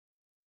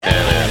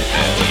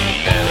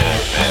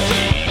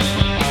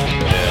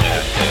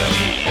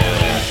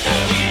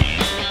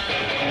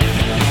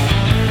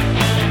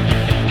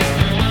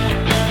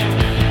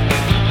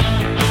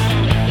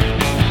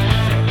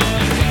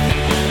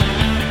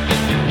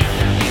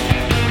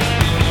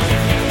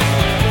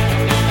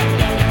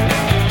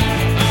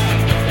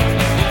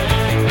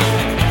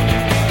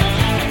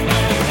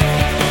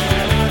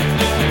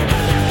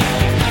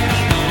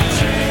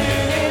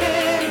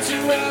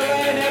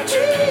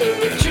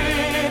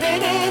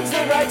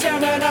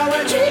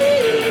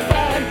terminology.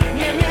 Fun,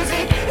 new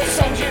music, the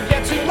songs you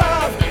get to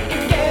love.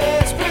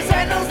 Guest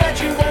presenters that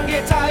you won't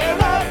get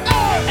tired of.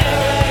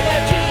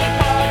 LNFG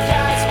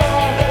podcast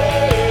for me.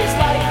 It's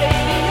like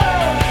radio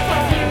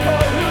for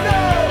people who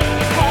know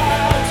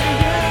how to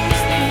use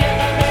the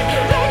internet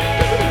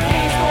correctly.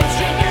 Please don't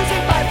stream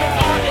music by from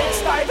artists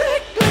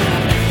directly.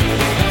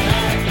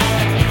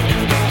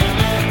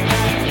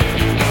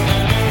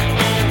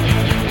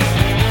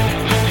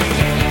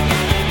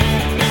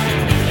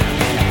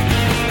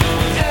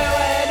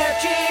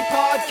 LNFG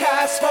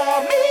podcast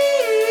for me.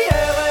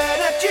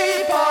 LNFG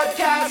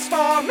podcast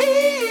for me.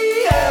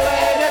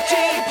 LNFG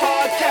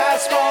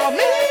podcast for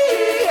me.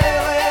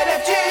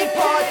 LNFG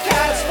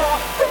podcast for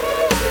me.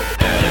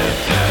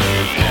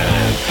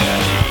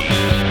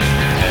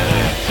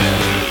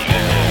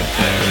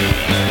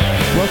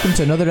 Welcome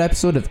to another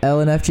episode of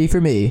LNFG for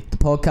Me, the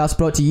podcast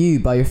brought to you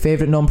by your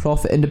favourite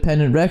non-profit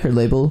independent record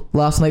label,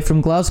 Last Night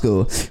from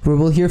Glasgow, where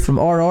we'll hear from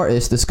our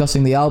artists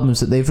discussing the albums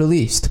that they've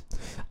released.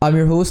 I'm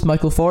your host,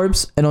 Michael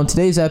Forbes, and on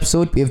today's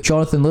episode we have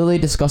Jonathan Lilly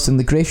discussing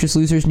the Gracious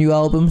Losers' new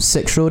album,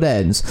 Six Road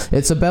Ends.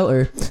 It's a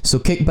belter, so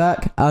kick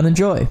back and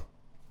enjoy.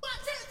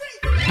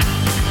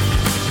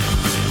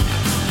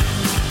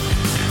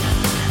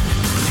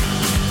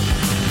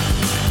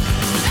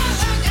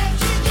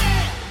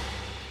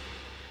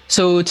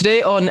 So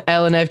today on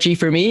LNFG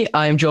for Me,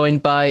 I am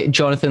joined by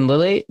Jonathan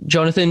Lilly.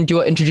 Jonathan, do you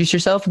want to introduce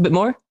yourself a bit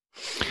more?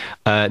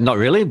 Not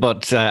really,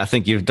 but I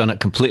think you've done it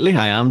completely.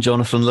 I am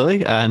Jonathan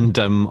Lilly, and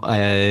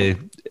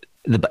in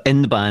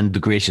the band The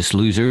Gracious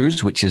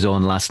Losers, which is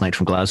on Last Night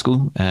from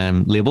Glasgow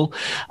label,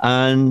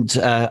 and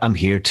I'm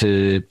here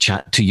to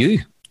chat to you.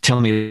 Tell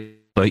me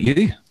about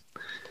you.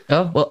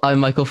 Oh, well, I'm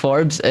Michael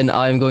Forbes, and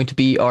I'm going to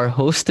be our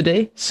host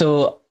today.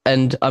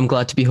 And I'm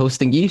glad to be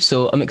hosting you,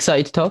 so I'm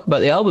excited to talk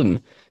about the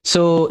album.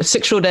 So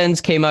Six Road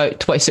Ends came out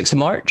 26th of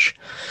March.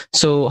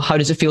 So how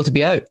does it feel to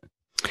be out?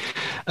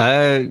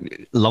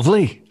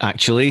 Lovely,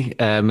 actually.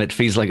 It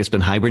feels like it's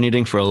been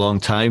hibernating for a long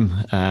time,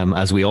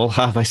 as we all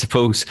have, I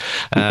suppose.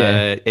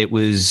 Okay. It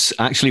was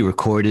actually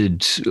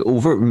recorded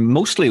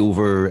mostly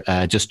over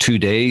just 2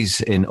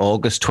 days in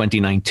August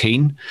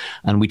 2019,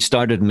 and we'd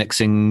started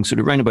mixing sort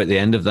of around about the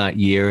end of that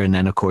year, and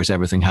then of course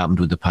everything happened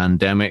with the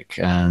pandemic,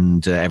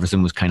 and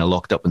everything was kind of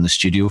locked up in the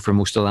studio for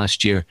most of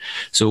last year.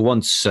 So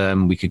once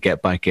we could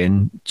get back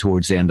in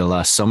towards the end of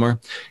last summer,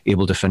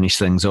 able to finish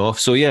things off.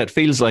 So yeah, it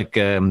feels like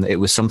it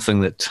was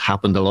something that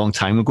happened a long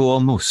time ago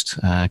almost,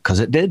 because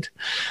it did.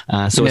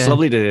 So it's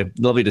lovely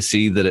to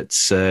see that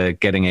it's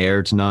getting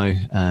aired now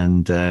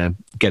and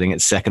getting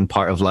its second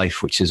part of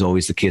life, which is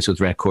always the case with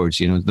records.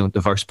 You know,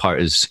 the first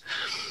part is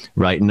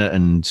writing it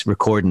and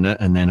recording it,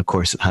 and then of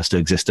course it has to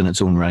exist in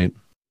its own right.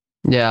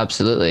 Yeah,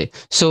 absolutely.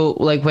 So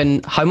like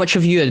how much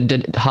of you had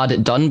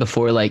it done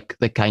before like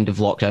the kind of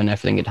lockdown and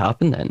everything had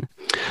happened then?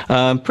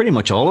 Pretty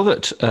much all of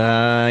it.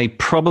 I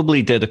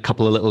probably did a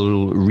couple of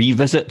little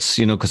revisits,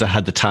 you know, because I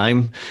had the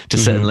time to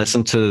sit and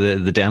listen to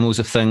the demos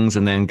of things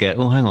and then get,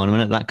 oh, hang on a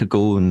minute, that could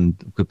go and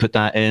we could put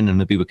that in and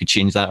maybe we could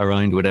change that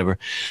around, whatever.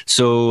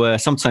 So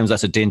sometimes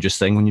that's a dangerous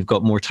thing when you've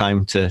got more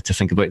time to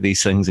think about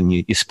these things and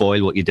you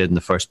spoil what you did in the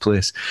first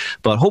place.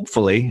 But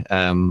hopefully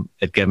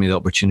it gave me the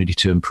opportunity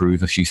to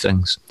improve a few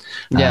things.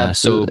 Yeah,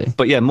 absolutely.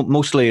 But yeah,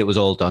 mostly it was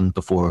all done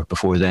before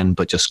then,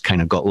 but just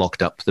kind of got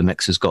locked up. The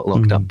mixes got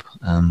locked up.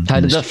 How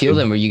did that feel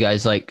then? Were you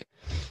guys like,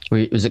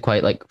 was it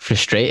quite like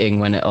frustrating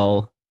when it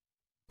all?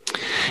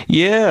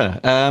 Yeah,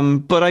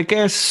 but I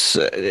guess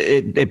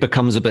it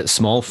becomes a bit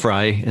small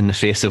fry in the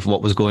face of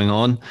what was going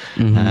on,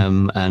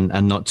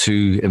 and not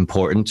too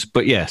important.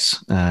 But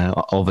yes,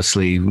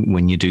 obviously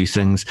when you do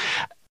things,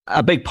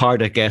 a big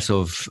part, I guess,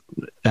 of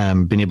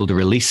being able to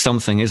release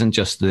something isn't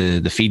just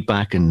the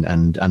feedback and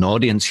an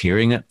audience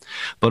hearing it,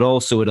 but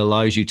also it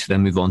allows you to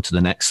then move on to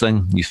the next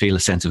thing. You feel a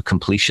sense of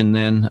completion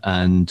then,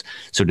 and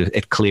sort of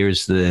it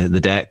clears the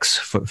decks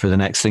for the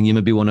next thing you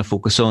maybe want to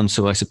focus on.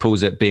 So I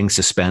suppose it being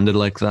suspended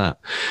like that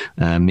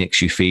makes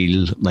you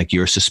feel like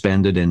you're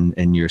suspended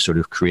in your sort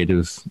of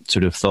creative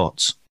sort of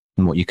thoughts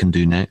and what you can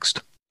do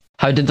next.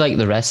 How did like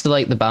the rest of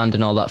like the band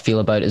and all that feel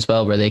about it as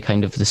well? Were they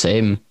kind of the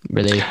same?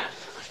 Were they?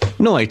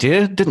 No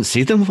idea. Didn't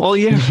see them all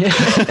year.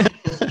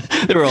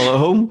 They were all at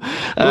home.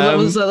 Well,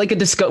 was that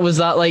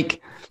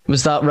like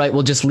was that right?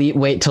 We'll just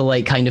wait till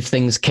like kind of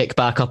things kick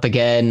back up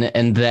again,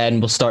 and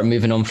then we'll start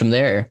moving on from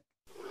there.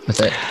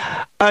 That's it.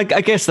 I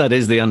guess that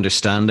is the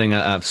understanding.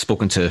 I've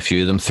spoken to a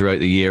few of them throughout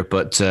the year,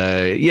 but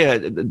yeah,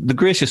 the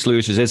Gracious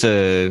Losers is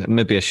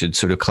maybe I should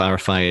sort of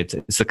clarify it.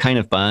 It's the kind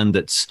of band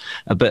that's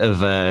a bit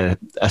of a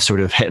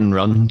sort of hit and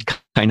run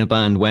kind of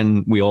band.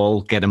 When we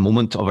all get a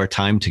moment of our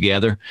time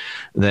together,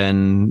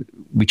 then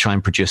we try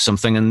and produce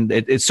something, and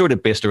it's sort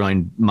of based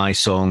around my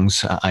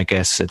songs. I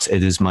guess it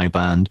is my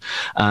band,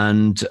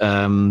 and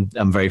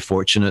I'm very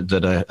fortunate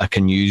that I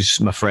can use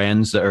my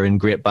friends that are in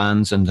great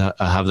bands and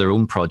have their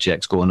own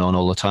projects going on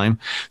all the time.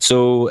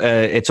 So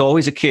it's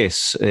always a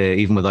case,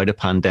 even without a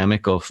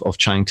pandemic, of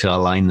trying to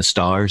align the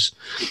stars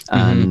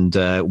and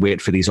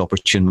wait for these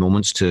opportune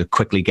moments to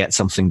quickly get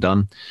something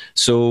done.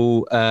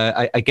 So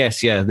I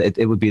guess, yeah,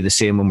 it would be the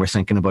same saying when we're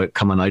thinking about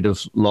coming out of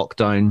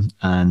lockdown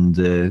and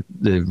the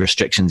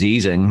restrictions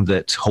easing,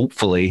 that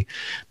hopefully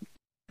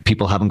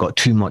people haven't got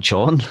too much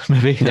on.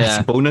 Maybe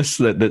that's a bonus,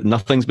 that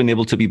nothing's been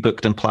able to be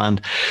booked and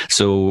planned.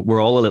 So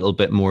we're all a little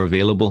bit more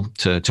available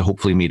to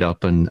hopefully meet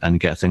up and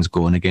get things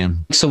going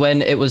again. So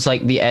when it was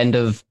like the end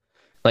of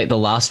like the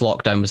last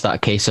lockdown, was that a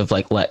case of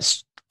like,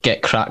 let's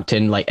get cracked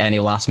in, like any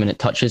last minute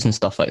touches and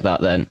stuff like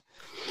that then?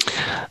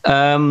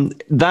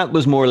 That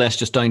was more or less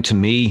just down to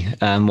me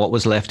and what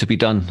was left to be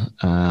done.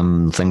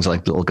 Things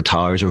like little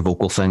guitars or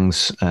vocal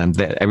things.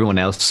 Everyone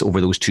else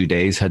over those 2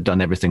 days had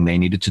done everything they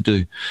needed to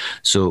do.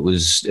 So it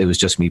was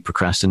just me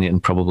procrastinating,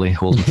 probably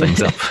holding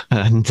things up.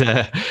 And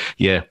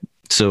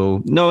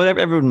so no,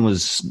 everyone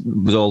was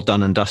all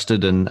done and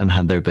dusted and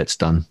had their bits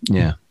done.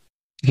 Yeah.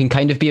 It can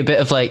kind of be a bit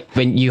of like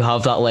when you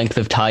have that length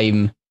of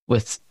time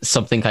with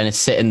something kind of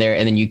sitting there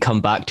and then you come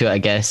back to it, I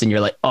guess, and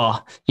you're like,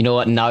 oh, you know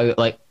what, now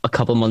like a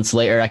couple months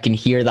later I can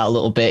hear that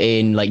little bit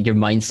in, like your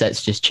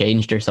mindset's just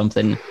changed or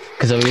something.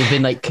 Because we've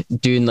been like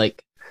doing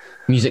like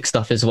music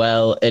stuff as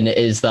well, and it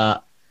is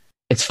that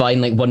it's fine,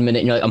 like 1 minute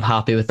and you're like, I'm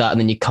happy with that, and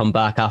then you come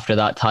back after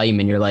that time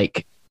and you're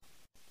like,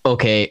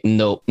 okay,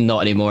 no, not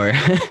anymore.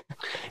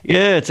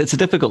 Yeah, it's a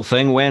difficult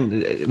thing.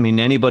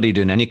 Anybody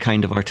doing any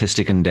kind of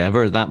artistic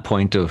endeavor, at that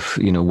point of,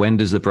 when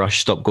does the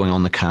brush stop going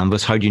on the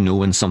canvas? How do you know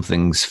when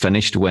something's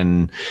finished,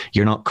 when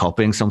you're not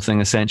copying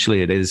something?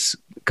 Essentially, it is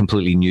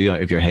completely new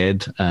out of your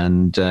head.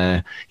 And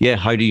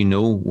how do you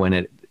know when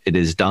it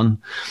is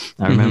done?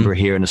 I remember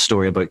hearing a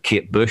story about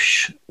Kate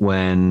Bush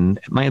when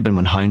it might have been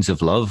when Hounds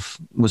of Love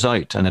was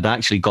out and it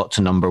actually got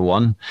to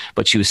 #1,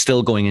 but she was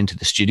still going into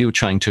the studio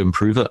trying to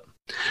improve it.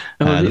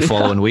 The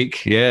following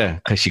week,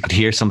 because she could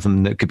hear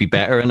something that could be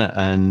better in it,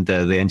 and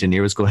the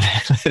engineer was going,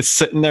 "It's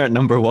sitting there at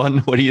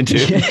 #1. What are you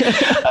doing?"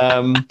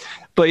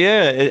 But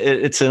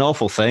it's an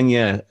awful thing.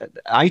 Yeah,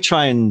 I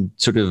try and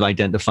sort of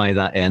identify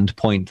that end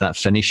point, that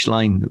finish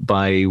line,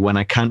 by when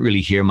I can't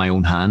really hear my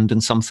own hand in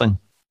something.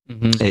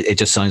 It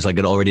just sounds like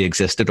it already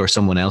existed or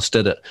someone else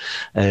did it.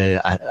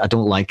 I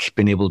don't like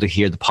being able to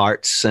hear the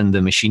parts and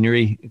the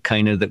machinery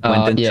kind of that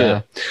went into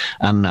it.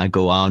 And I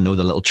go, I know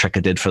the little trick I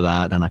did for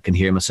that, and I can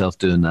hear myself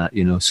doing that,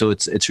 So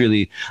it's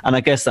really, and I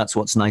guess that's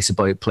what's nice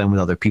about playing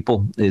with other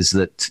people, is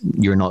that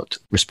you're not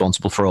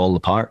responsible for all the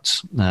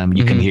parts.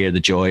 You can hear the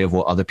joy of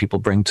what other people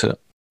bring to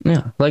it.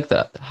 Yeah, like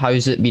that.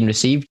 How's it been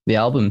received, the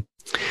album?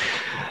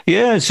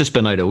 Yeah, it's just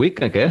been out a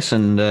week, I guess,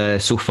 and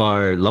so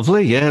far,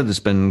 lovely. Yeah, there's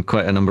been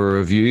quite a number of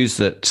reviews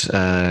that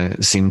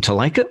seem to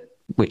like it,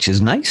 which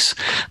is nice.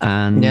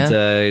 And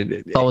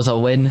always a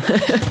win.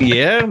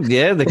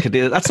 they could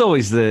do. That's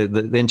always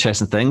the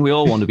interesting thing. We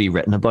all want to be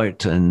written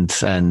about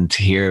and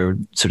hear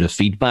sort of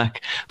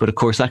feedback, but of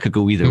course that could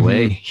go either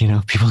way.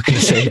 People can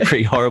say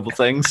pretty horrible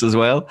things as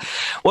well.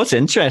 What's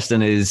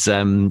interesting is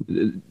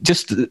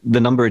just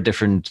the number of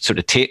different sort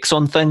of takes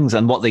on things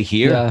and what they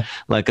hear.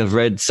 Like I've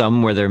read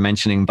some where they're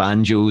mentioning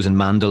banjos and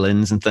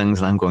mandolins and things,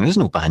 and I'm going, there's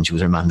no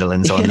banjos or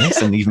mandolins on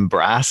this, and even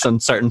brass on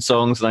certain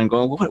songs, and I'm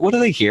going, what are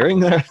they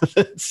hearing there?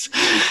 Is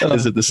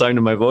it the sound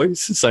of my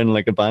voice? It sounding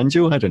like a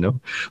banjo? I don't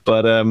know.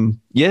 But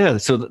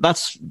so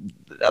that's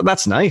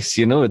nice.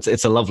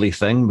 It's a lovely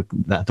thing,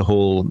 that the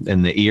whole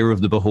in the ear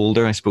of the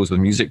beholder, I suppose, with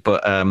music.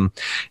 But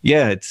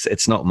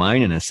it's not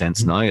mine in a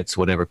sense now. It's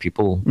whatever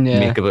people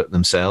make of it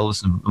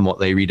themselves and what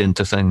they read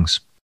into things.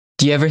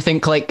 Do you ever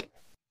think like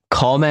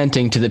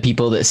commenting to the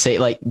people that say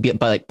like,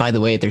 by the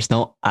way, there's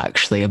not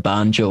actually a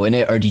banjo in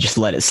it, or do you just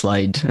let it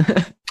slide?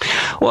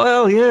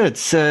 Well,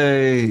 it's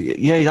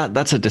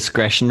that's a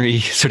discretionary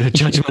sort of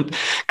judgment,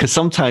 because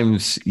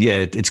sometimes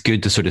it's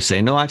good to sort of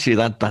say, no, actually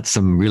that's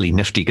some really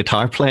nifty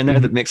guitar playing there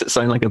that makes it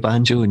sound like a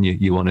banjo, and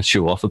you want to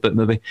show off a bit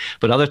maybe.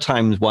 But other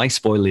times, why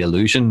spoil the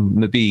illusion?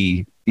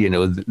 Maybe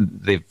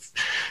they've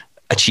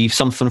achieved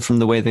something from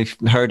the way they've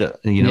heard it,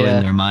 in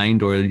their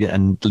mind,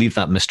 and leave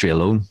that mystery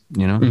alone.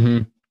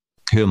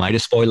 Who am I to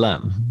spoil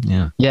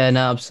that? Yeah,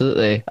 no,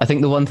 absolutely. I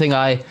think the one thing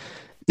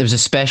there was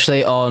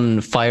especially on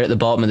Fire at the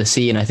Bottom of the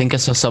Sea, and I think I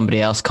saw somebody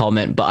else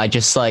comment, but I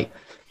just like,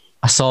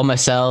 I saw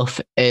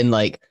myself in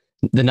like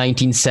the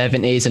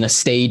 1970s in a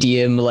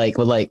stadium, like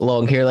with like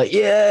long hair, like,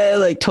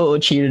 like total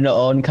cheering it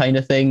on kind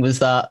of thing. Was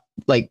that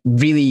like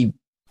really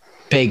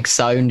big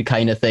sound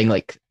kind of thing?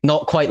 Like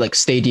not quite like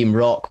stadium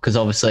rock, because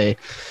obviously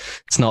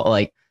it's not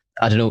like,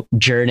 I don't know,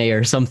 Journey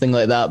or something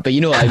like that, but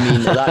you know what I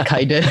mean? That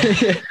kind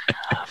of...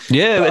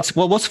 Yeah,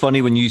 what's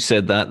funny when you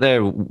said that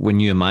there, when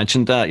you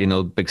imagined that,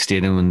 big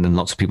stadium and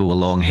lots of people with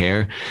long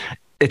hair,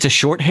 it's a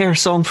short hair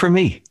song for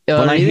me.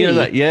 When I hear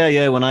that,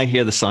 when I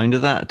hear the sound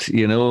of that,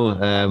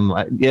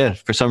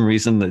 for some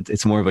reason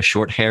it's more of a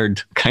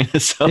short-haired kind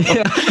of song,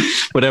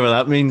 whatever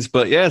that means.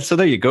 But so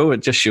there you go.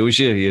 It just shows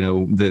you,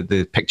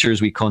 the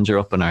pictures we conjure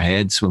up in our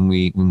heads when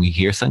we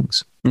hear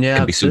things. Yeah,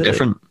 can be so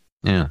different.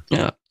 Yeah.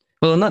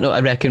 Well, on that note, I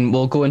reckon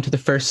we'll go into the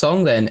first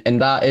song then, and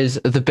that is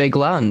The Big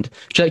Land.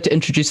 Would you like to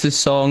introduce this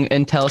song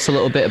and tell us a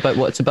little bit about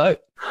what it's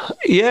about?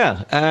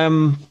 Yeah,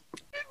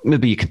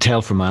 maybe you can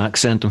tell from my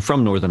accent. I'm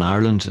from Northern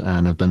Ireland,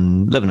 and I've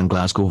been living in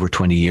Glasgow over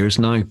 20 years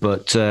now.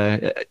 But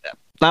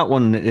that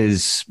one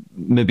is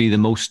maybe the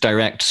most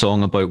direct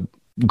song about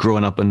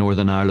growing up in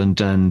Northern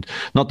Ireland, and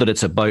not that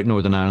it's about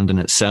Northern Ireland in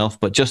itself,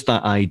 but just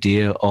that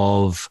idea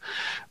of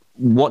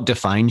what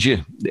defines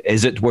you.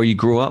 Is it where you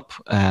grow up?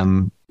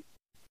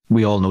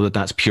 We all know that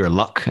that's pure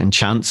luck and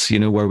chance,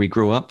 where we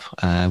grow up,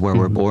 where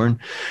we're born.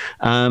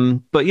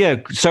 But yeah,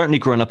 certainly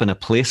growing up in a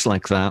place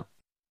like that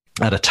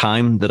at a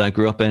time that I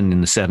grew up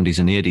in the 70s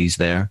and 80s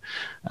there,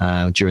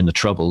 during the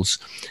Troubles,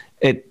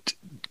 it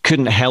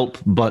couldn't help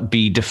but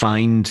be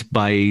defined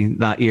by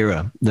that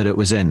era that it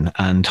was in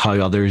and how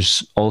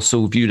others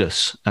also viewed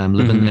us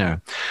living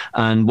there.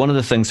 And one of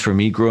the things for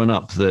me growing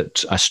up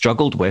that I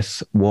struggled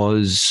with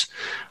was,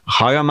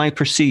 how am I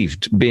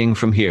perceived being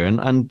from here? And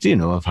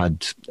I've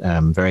had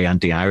very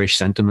anti-Irish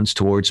sentiments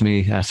towards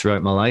me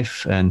throughout my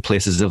life, and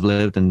places I've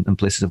lived and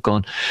places I've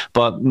gone.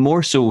 But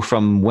more so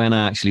from when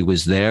I actually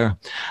was there,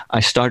 I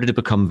started to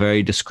become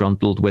very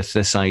disgruntled with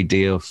this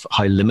idea of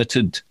how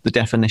limited the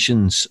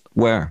definitions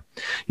were.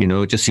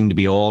 It just seemed to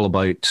be all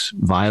about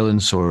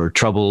violence or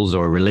troubles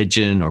or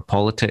religion or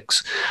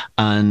politics.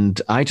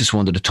 And I just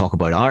wanted to talk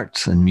about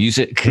art and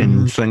music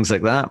and things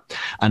like that,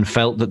 and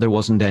felt that there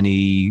wasn't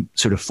any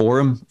sort of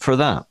forum for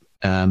that.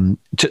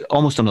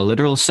 Almost on a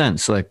literal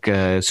sense, like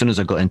as soon as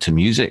I got into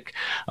music,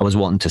 I was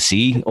wanting to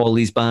see all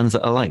these bands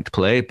that I liked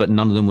play, but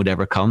none of them would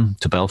ever come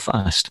to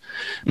Belfast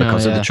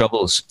because of the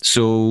Troubles.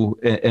 So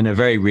in a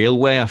very real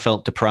way, I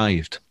felt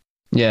deprived.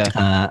 Yeah.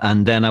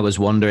 And then I was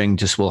wondering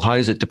just, well, how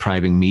is it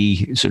depriving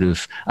me sort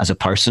of as a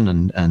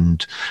person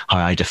and how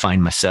I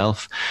define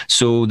myself?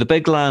 So the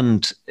Big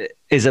Land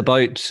is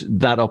about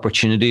that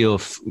opportunity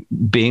of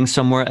being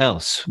somewhere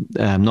else.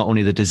 Not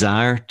only the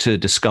desire to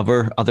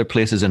discover other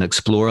places and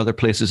explore other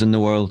places in the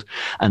world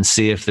and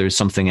see if there's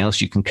something else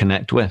you can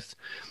connect with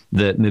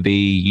that maybe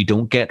you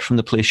don't get from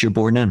the place you're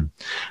born in.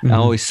 I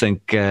always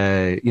think,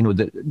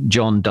 that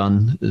John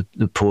Donne,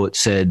 the poet,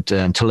 said,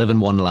 to live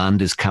in one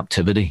land is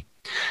captivity.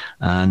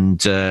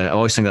 And I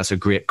always think that's a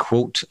great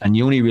quote. And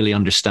you only really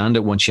understand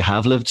it once you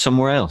have lived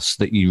somewhere else,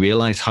 that you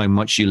realize how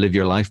much you live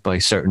your life by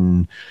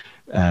certain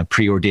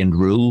preordained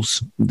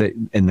rules that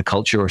in the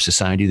culture or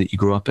society that you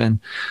grew up in.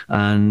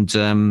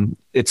 And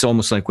it's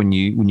almost like when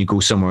you go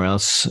somewhere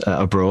else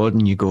abroad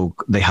and you go,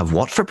 they have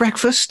what for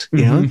breakfast?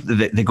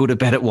 They go to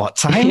bed at what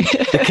time?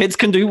 The kids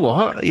can do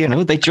what?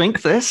 They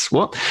drink this,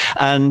 what?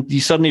 And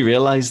you suddenly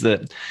realize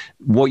that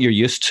what you're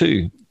used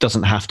to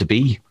doesn't have to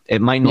be.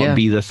 It might not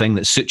be the thing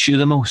that suits you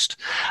the most.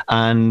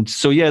 And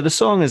so, the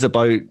song is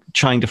about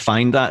trying to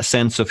find that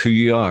sense of who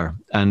you are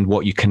and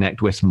what you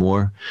connect with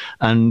more.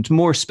 And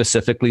more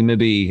specifically,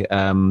 maybe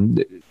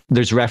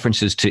there's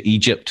references to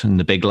Egypt,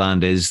 and the Big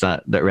Land is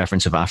that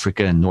reference of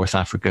Africa and North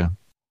Africa.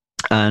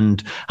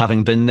 And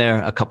having been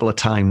there a couple of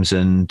times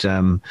and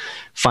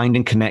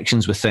finding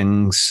connections with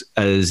things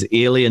as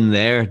alien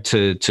there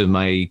to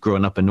my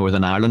growing up in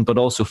Northern Ireland, but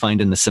also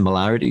finding the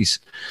similarities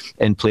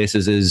in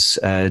places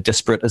as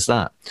disparate as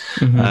that,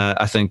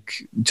 I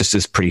think just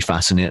is pretty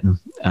fascinating.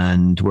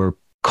 And we're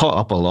caught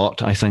up a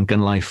lot, I think, in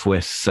life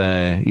with,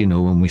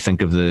 when we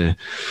think of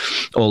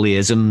all the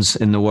isms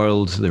in the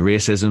world, the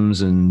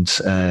racisms and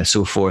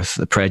so forth,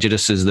 the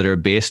prejudices that are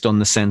based on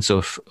the sense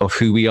of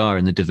who we are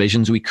and the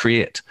divisions we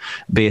create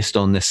based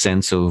on this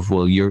sense of,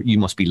 well, you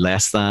must be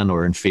less than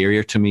or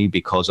inferior to me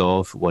because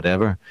of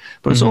whatever.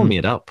 But it's all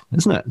made up,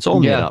 isn't it? It's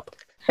all made up.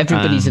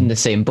 Everybody's in the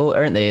same boat,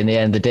 aren't they? In the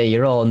end of the day,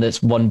 you're all in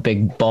this one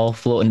big ball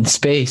floating in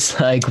space.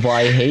 Like,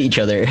 why hate each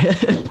other?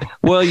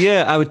 Well,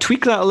 I would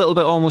tweak that a little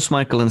bit almost,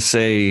 Michael, and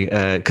say,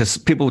 because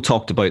people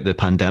talked about the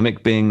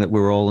pandemic being that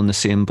we're all in the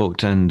same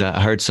boat. And I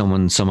heard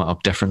someone sum it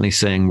up differently,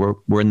 saying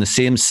we're in the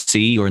same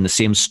sea or in the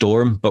same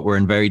storm, but we're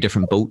in very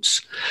different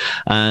boats.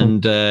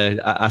 And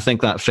I think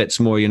that fits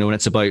more, when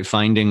it's about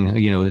finding,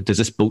 does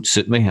this boat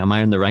suit me? Am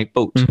I in the right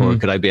boat? Or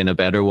could I be in a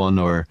better one?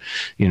 Or,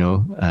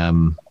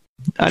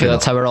 I feel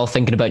that's how we're all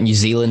thinking about New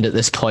Zealand at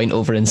this point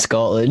over in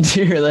Scotland.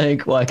 You're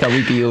like, why can't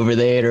we be over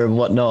there or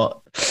whatnot?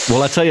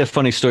 Well, I'll tell you a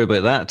funny story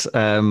about that.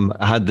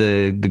 I had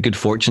the good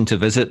fortune to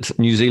visit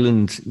New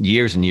Zealand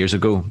years and years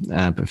ago,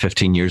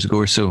 15 years ago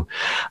or so.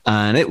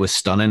 And it was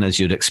stunning, as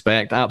you'd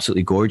expect,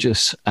 absolutely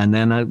gorgeous. And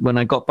then when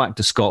I got back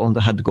to Scotland,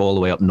 I had to go all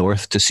the way up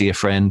north to see a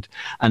friend.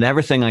 And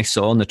everything I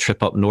saw on the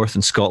trip up north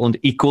in Scotland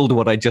equaled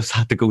what I just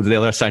had to go to the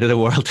other side of the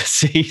world to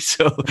see.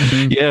 So,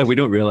 we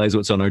don't realise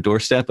what's on our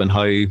doorstep and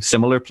how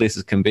similar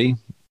places can be.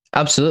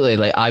 Absolutely.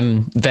 Like,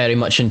 I'm very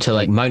much into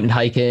like mountain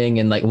hiking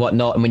and like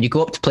whatnot. And when you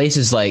go up to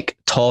places like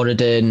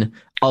Torridon,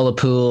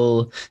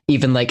 Ullapool,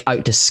 even like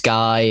out to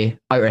Skye,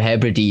 Outer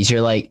Hebrides, you're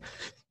like,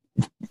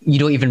 you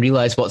don't even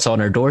realize what's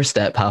on our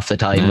doorstep half the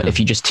time if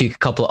you just took a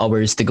couple of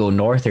hours to go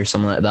north or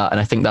something like that. And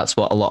I think that's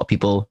what a lot of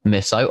people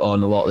miss out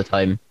on a lot of the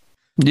time.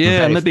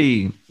 Yeah,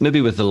 maybe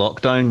with the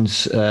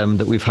lockdowns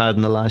that we've had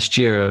in the last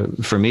year,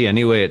 for me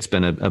anyway, it's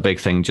been a big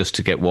thing just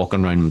to get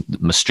walking around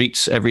my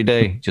streets every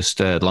day,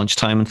 just at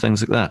lunchtime and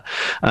things like that.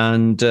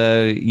 And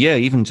yeah,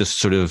 even just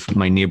sort of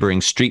my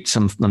neighbouring streets,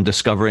 I'm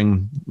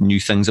discovering new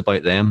things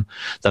about them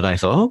that I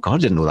thought, oh God, I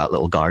didn't know that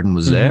little garden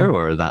was there,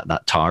 or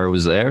that tower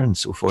was there, and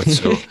so forth.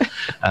 So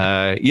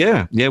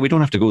yeah, we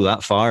don't have to go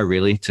that far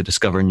really to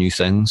discover new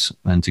things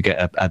and to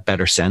get a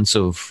better sense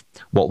of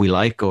what we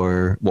like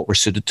or what we're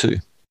suited to.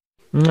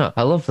 No,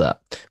 I love that.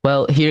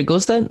 Well, here it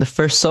goes then. The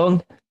first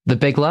song, The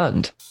Big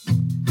Land.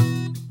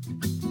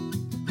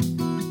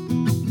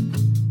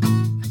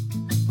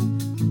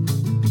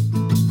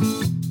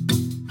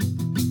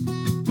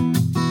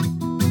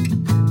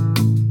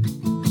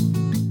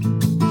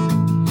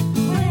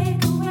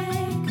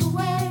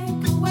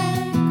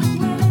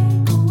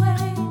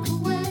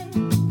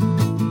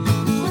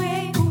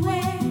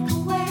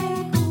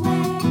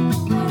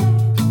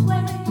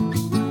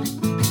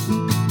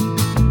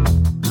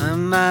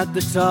 At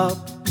the top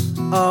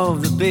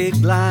of the big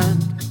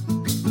land,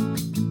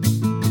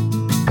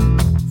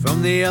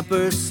 from the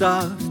upper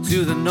south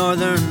to the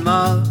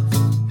northernmost,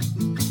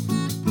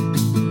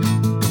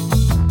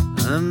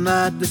 I'm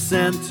at the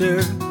center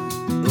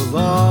of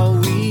all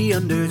we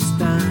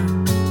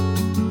understand,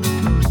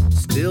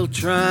 still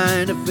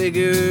trying to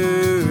figure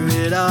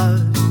it out.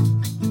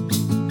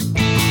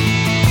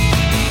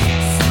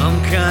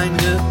 Some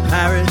kind of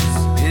Paris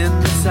in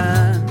the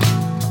sand.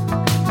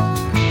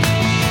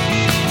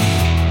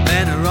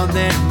 Men are on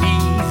their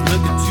knees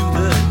looking to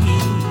the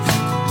east.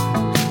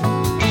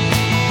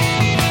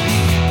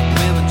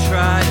 Women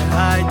try to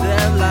hide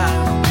their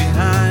lives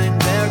behind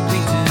their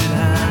painted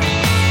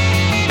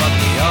hands, but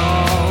they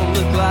all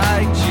look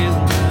like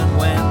children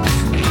when they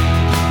sleep.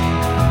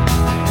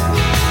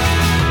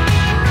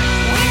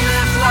 We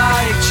live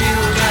like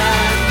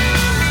children.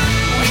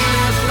 We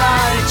live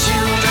like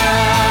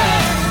children.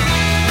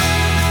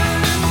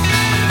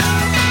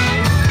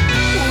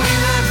 We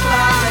live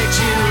like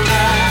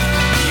children.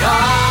 We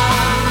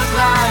all look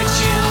like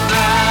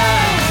children.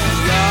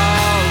 We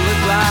all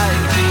look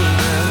like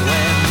children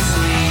when we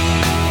sleep.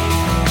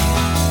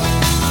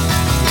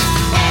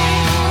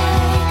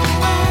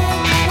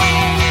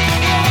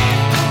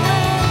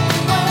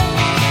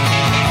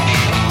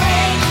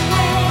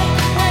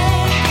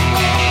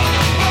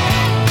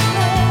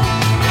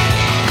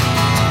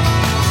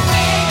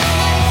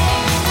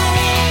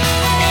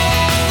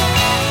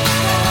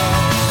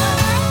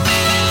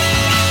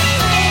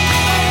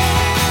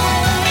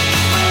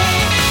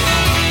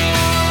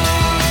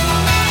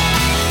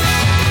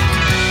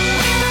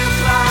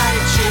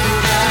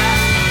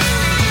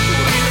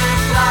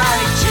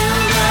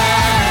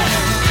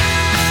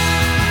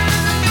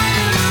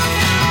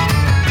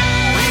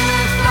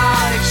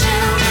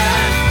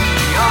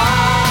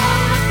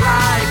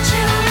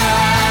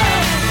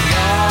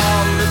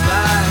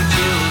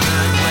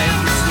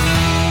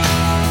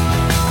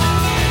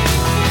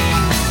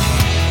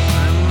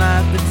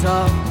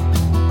 Top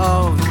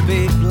of the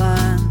big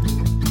land,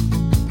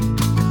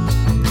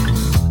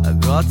 I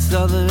got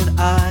southern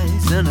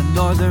eyes and a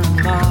northern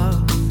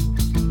mouth.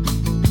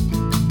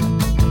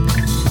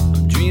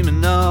 I'm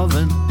dreaming of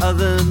an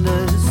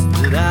otherness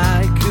that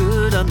I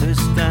could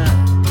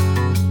understand,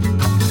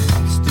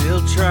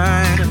 still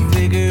trying to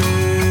figure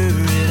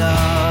it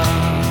out.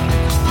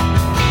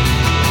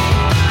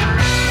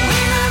 We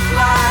live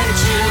like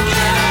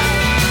children.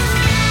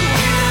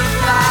 We live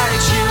like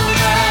children.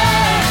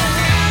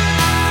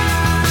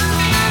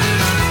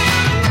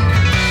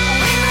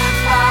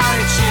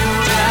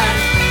 Children,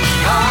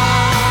 we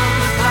all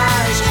look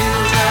like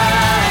children.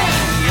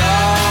 We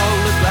all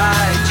look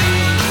like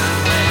children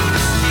when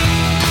we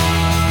sleep.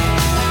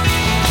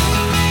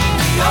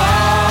 We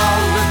all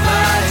look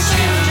like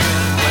children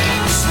when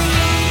we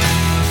sleep.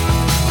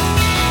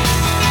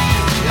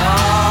 We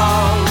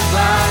all look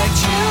like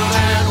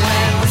children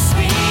when we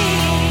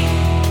sleep.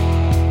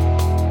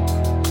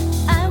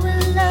 I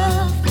will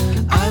love,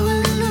 I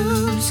will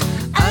lose,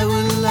 I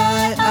will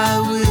lie,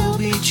 I will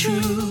be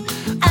true.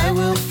 I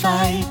will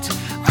fight,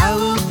 I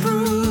will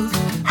prove,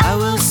 I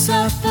will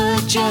suffer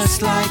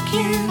just like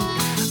you.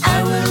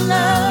 I will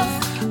love,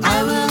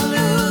 I will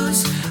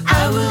lose,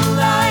 I will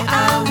lie,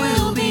 I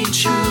will be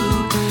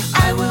true.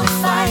 I will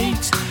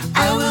fight,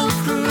 I will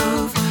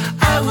prove,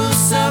 I will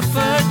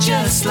suffer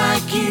just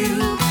like you.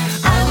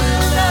 I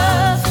will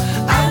love,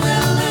 I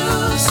will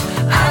lose,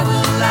 I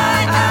will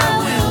lie, I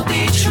will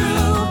be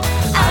true.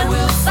 I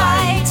will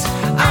fight,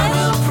 I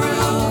will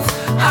prove,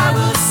 I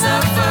will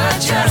suffer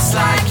just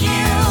like you.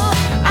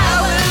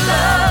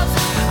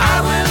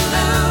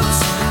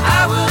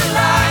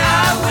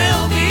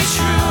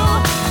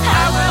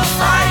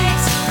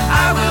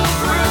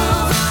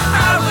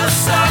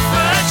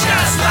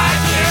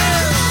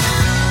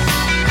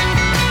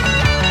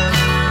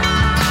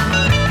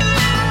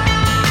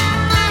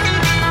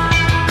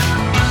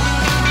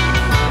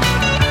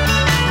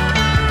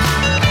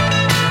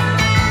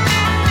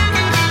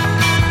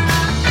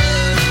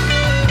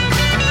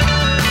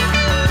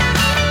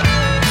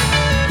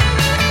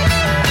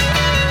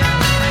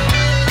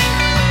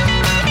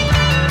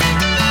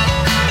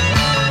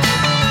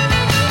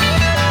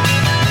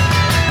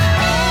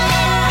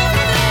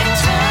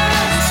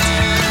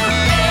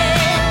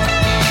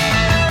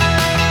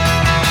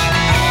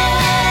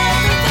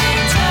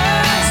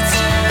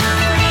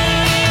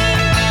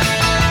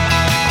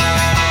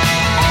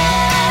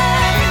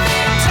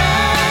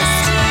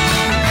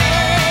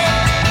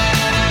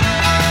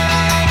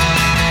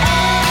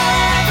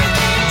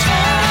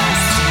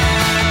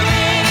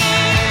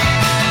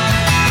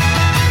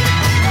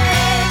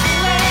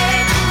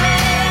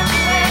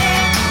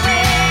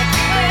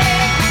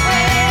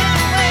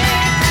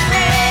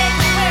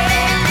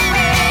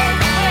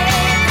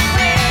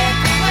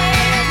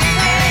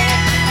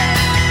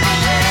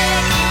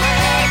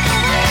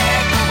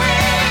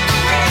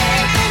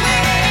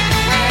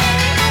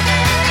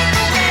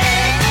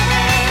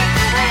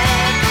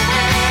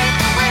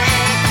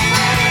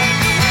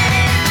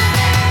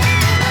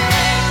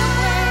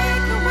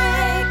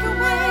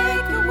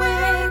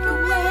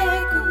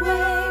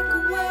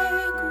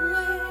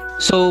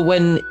 So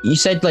when you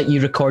said like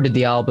you recorded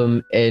the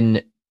album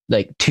in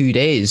like 2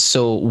 days,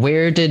 so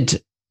where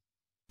did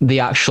the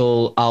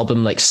actual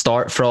album like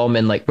start from,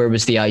 and like where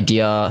was the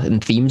idea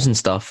and themes and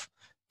stuff?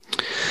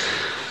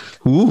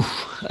 Ooh,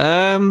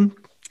 well,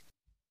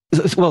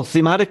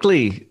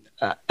 thematically,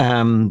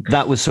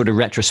 that was sort of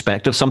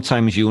retrospective.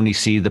 Sometimes you only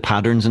see the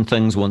patterns and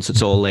things once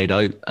it's all laid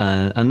out,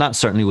 and that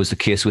certainly was the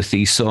case with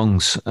these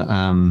songs.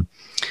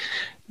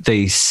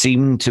 They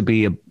seem to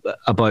be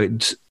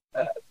about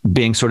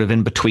being sort of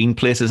in between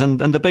places, and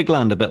the Big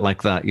Land a bit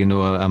like that. You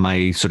know, am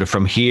I sort of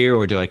from here,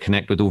 or do I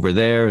connect with over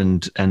there,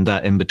 and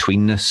that in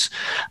betweenness.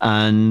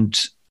 And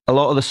a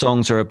lot of the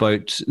songs are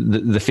about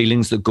the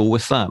feelings that go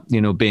with that,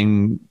 you know,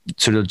 being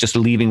sort of just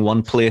leaving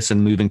one place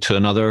and moving to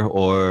another,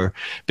 or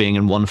being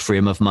in one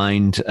frame of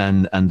mind,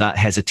 and that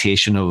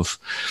hesitation of,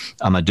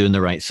 am I doing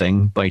the right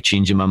thing by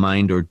changing my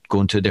mind or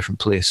going to a different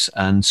place?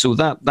 And so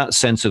that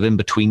sense of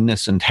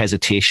in-betweenness and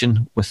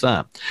hesitation with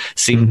that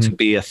seemed to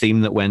be a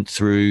theme that went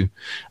through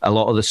a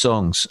lot of the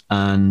songs.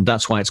 And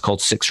that's why it's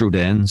called Six Road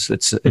Ends.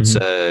 It's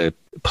a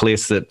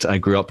place that I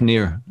grew up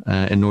near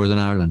in Northern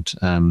Ireland.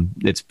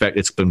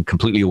 It's been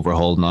completely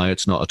overhauled now.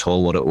 It's not at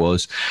all what it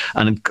was,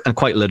 and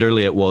quite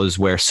literally, it was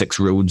where six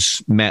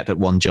roads met at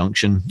one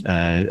junction.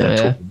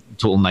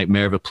 Total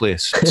nightmare of a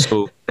place.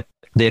 So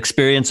the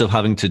experience of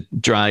having to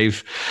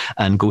drive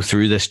and go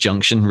through this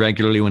junction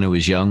regularly when I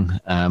was young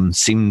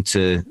seemed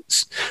to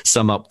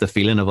sum up the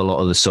feeling of a lot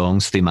of the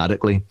songs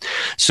thematically.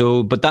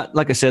 So, but that,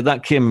 like I said,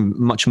 that came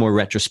much more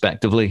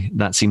retrospectively.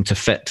 That seemed to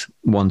fit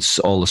once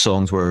all the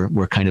songs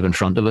were kind of in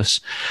front of us.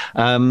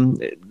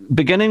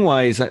 Beginning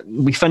wise,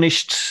 we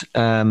finished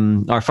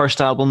our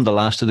first album, The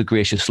Last of the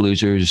Gracious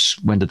Losers.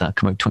 When did that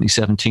come out?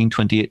 2017,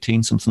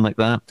 2018, something like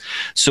that.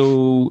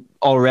 So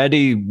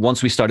already,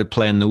 once we started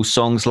playing those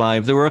songs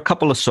live, there were a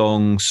couple of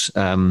songs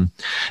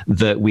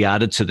that we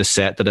added to the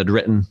set that I'd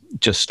written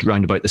just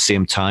round about the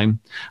same time,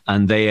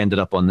 and they ended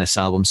up on this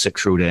album,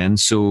 Six Road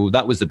Ends. So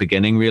that was the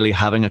beginning, really,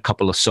 having a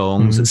couple of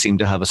songs that seemed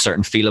to have a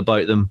certain feel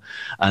about them,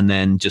 and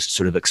then just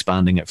sort of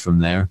expanding it from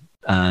there.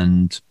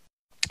 And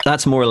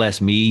that's more or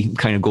less me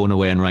kind of going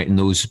away and writing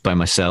those by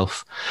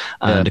myself.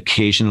 And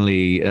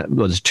occasionally,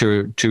 there's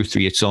two or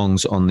three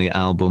songs on the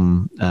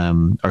album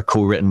are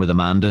co-written with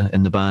Amanda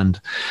in the band.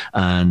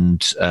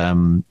 And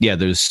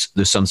there's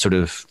some sort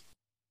of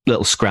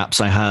little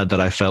scraps I had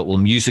that I felt, well,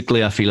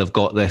 musically, I feel I've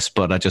got this,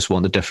 but I just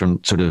want a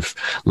different sort of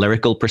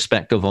lyrical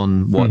perspective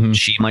on what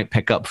she might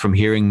pick up from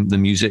hearing the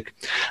music.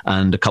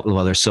 And a couple of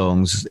other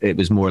songs, it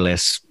was more or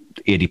less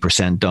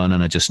 80% done,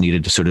 and I just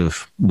needed to sort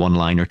of one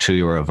line or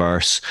two or a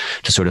verse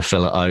to sort of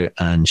fill it out,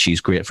 and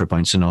she's great for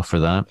bouncing off for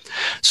that.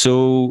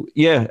 So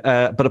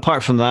but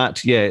apart from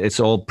that, it's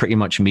all pretty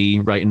much me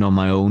writing on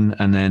my own,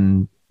 and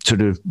then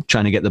sort of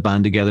trying to get the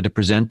band together to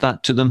present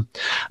that to them.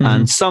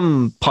 And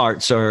some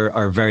parts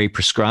are very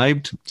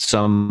prescribed.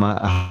 Some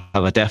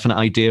have a definite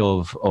idea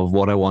of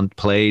what I want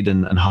played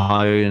and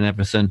how and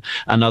everything.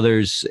 And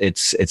others,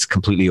 it's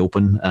completely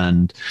open.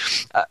 And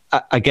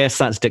I guess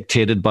that's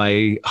dictated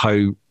by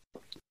how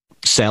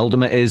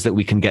seldom it is that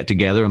we can get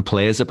together and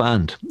play as a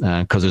band,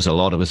 because there's a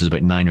lot of us. There's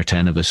about 9 or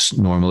 10 of us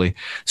normally,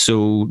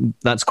 so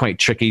that's quite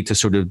tricky to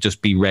sort of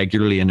just be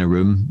regularly in a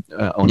room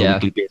on a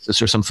weekly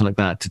basis or something like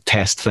that to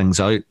test things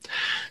out.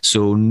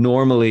 So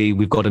normally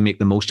we've got to make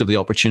the most of the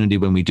opportunity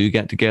when we do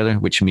get together,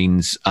 which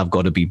means I've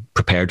got to be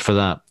prepared for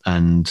that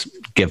and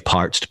give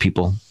parts to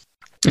people.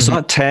 So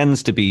that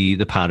tends to be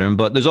the pattern,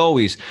 but there's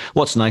always,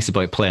 what's nice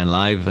about playing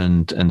live,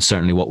 and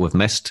certainly what we've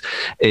missed,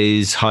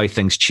 is how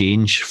things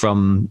change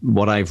from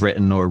what I've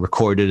written or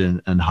recorded,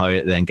 and how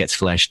it then gets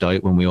fleshed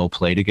out when we all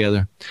play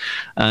together.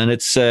 And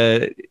it's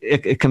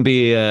it can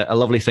be a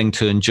lovely thing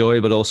to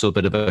enjoy, but also a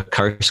bit of a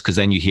curse, because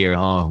then you hear,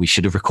 oh, we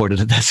should have recorded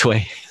it this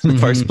way in the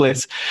first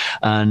place.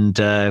 And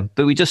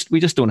but we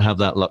just don't have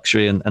that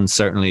luxury, and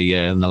certainly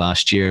in the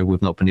last year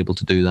we've not been able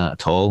to do that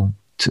at all.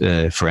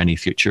 For any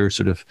future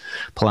sort of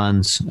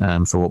plans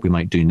for what we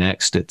might do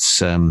next.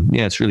 It's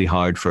it's really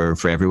hard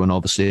for everyone,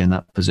 obviously, in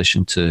that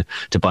position to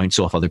bounce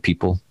off other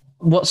people.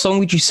 What song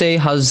would you say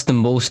has the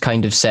most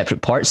kind of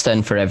separate parts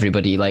then for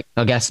everybody? Like,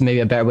 I guess maybe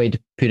a better way to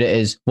put it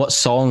is, what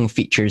song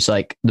features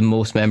like the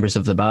most members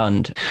of the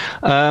band?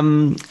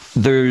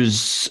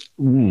 There's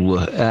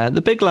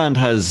the Big Land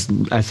has,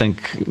 I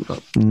think,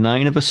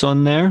 9 of us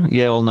on there.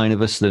 Yeah, all 9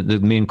 of us, the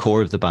main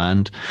core of the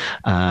band.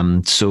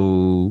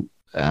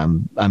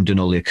 I'm doing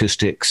all the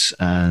acoustics,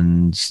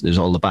 and there's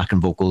all the backing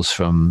vocals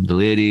from the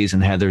ladies,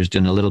 and Heather's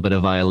doing a little bit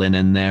of violin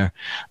in there,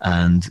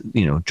 and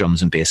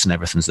drums and bass and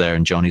everything's there,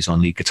 and Johnny's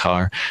on lead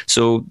guitar.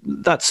 So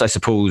that's, I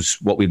suppose,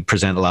 what we'd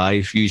present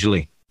live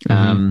usually.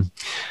 A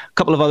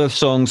couple of other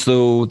songs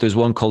though. There's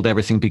one called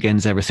Everything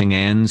Begins, Everything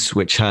Ends,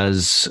 which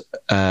has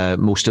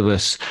most of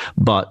us,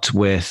 but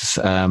with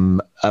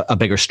a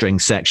bigger string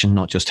section,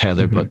 not just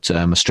Heather, but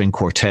a string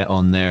quartet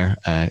on there,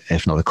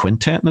 if not a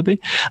quintet maybe,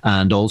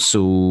 and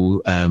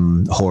also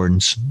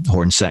horn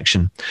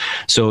section.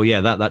 So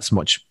that's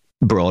much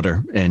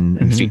broader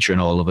in featuring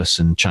all of us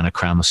and trying to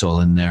cram us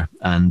all in there.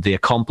 And the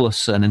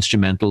accomplice, an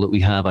instrumental that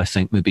we have, I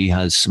think maybe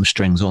has some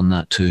strings on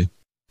that too.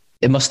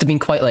 it must have been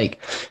quite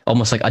like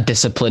almost like a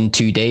disciplined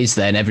 2 days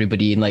then.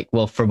 Everybody in like,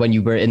 well, for when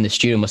you were in the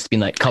studio, must have been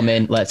like, come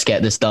in, let's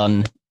get this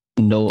done.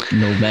 No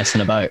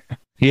messing about.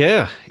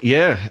 Yeah,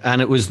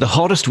 and it was the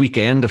hottest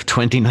weekend of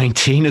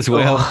 2019 as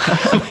well,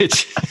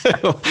 which,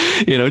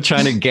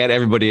 trying to get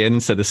everybody in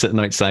instead of sitting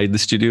outside the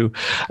studio.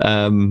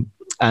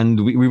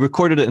 And we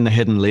recorded it in the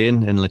Hidden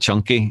Lane in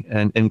Lechunky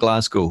in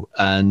Glasgow.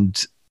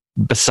 And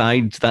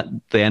beside that,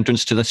 the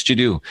entrance to the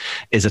studio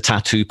is a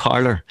tattoo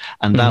parlor.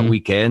 And that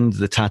weekend,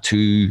 the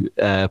tattoo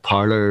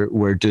parlor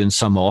were doing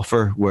some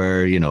offer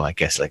where, I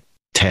guess like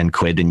 10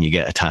 quid and you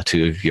get a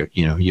tattoo of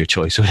your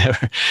choice or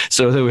whatever.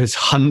 So there was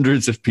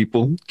hundreds of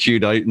people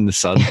queued out in the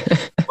sun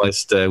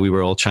whilst we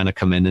were all trying to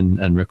come in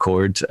and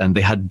record. And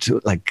they had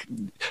like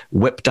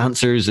whip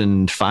dancers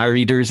and fire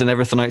eaters and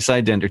everything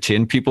outside to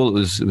entertain people.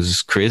 It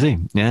was crazy.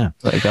 Yeah.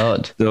 My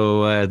God.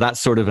 So that's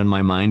sort of in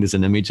my mind as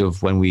an image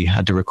of when we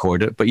had to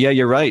record it. But yeah,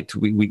 you're right.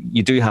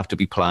 You do have to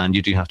be planned.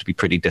 You do have to be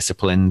pretty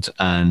disciplined,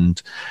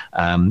 and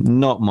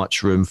not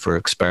much room for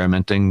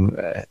experimenting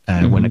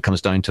when it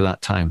comes down to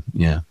that time.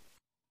 Yeah.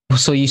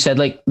 So you said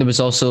like there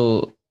was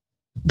also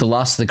The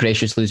Last of the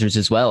Gracious Losers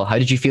as well. How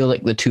did you feel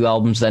like the two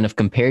albums then have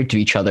compared to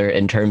each other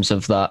in terms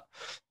of that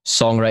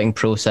songwriting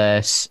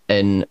process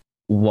and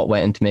what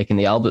went into making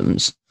the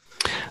albums?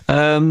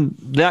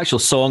 The actual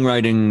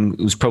songwriting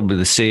was probably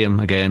the same.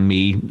 Again,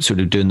 me sort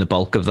of doing the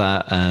bulk of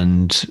that,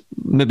 and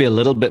maybe a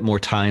little bit more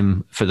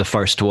time for the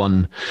first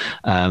one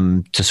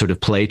to sort of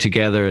play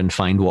together and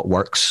find what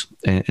works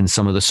in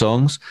some of the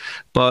songs.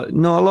 But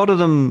no, a lot of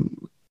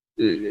them,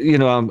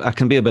 I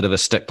can be a bit of a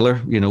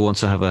stickler.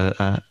 Once I have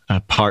a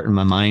part in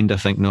my mind, I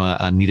think, no,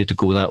 I needed to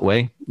go that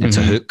way. It's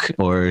a hook,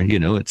 or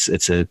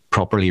it's a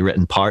properly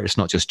written part. It's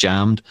not just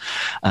jammed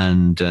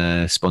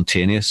and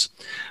spontaneous.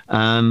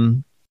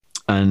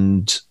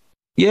 And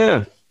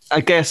yeah,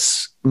 I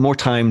guess more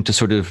time to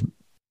sort of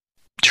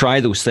try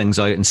those things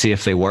out and see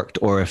if they worked,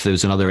 or if there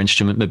was another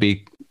instrument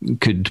maybe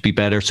could be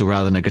better. So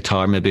rather than a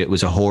guitar, maybe it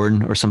was a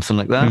horn or something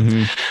like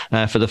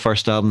that for the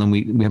first album. And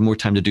we had more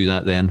time to do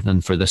that then than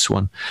for this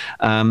one.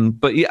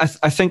 But yeah,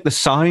 I think the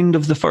sound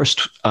of the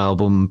first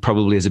album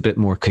probably is a bit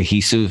more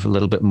cohesive, a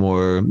little bit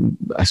more,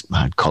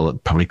 I'd call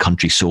it probably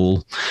country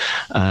soul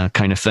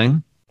kind of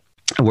thing.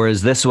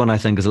 Whereas this one, I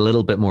think, is a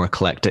little bit more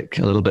eclectic,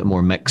 a little bit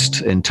more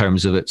mixed in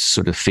terms of its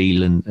sort of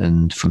feel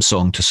and from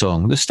song to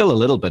song. There's still a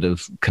little bit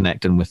of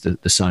connecting with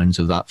the sounds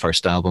of that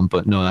first album,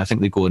 but no, I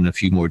think they go in a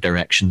few more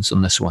directions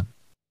on this one.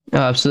 Oh,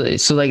 absolutely.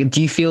 So, like,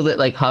 do you feel that,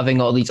 like, having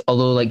all these,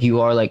 although, like,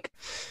 you are, like,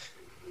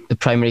 the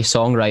primary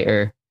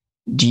songwriter,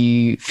 do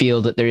you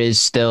feel that there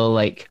is still,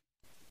 like,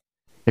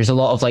 there's a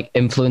lot of like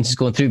influences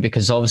going through?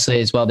 Because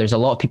obviously as well, there's a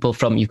lot of people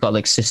from, you've got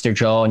like Sister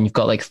Jaw and you've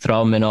got like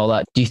Thrum and all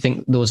that. Do you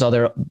think those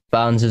other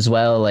bands as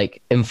well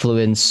like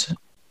influence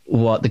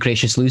what The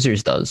Gracious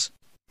Losers does?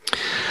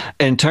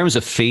 In terms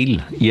of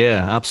feel,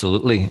 yeah,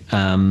 absolutely.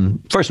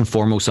 First and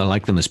foremost, I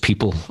like them as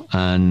people,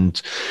 and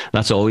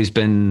that's always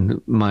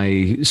been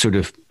my sort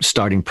of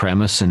starting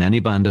premise in any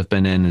band I've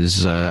been in,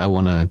 is I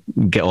want to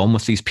get on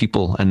with these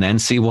people and then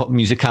see what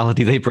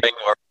musicality they bring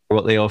or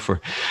what they offer.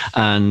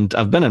 And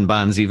I've been in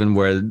bands even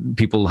where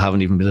people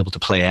haven't even been able to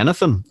play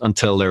anything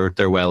until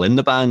they're well in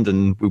the band,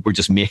 and we're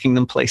just making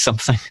them play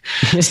something.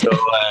 So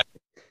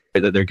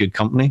that they're good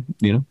company,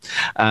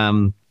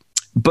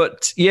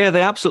 But yeah,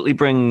 they absolutely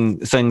bring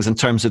things in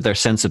terms of their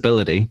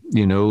sensibility,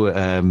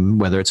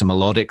 whether it's a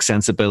melodic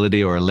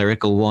sensibility or a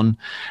lyrical one,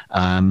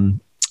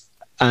 and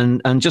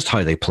just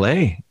how they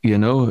play.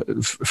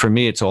 For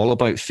me, it's all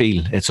about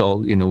feel. It's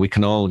all, we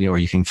can all, or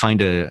you can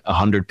find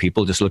 100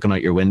 people just looking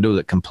out your window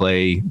that can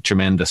play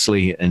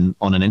tremendously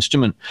on an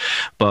instrument,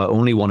 but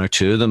only one or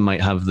two of them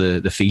might have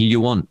the feel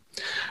you want.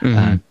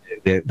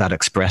 That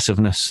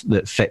expressiveness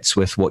that fits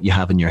with what you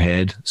have in your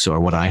head,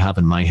 or what I have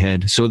in my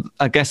head. So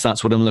I guess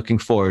that's what I'm looking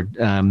for.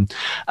 And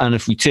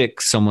if we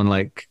take someone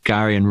like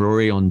Gary and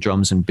Rory on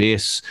drums and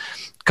bass,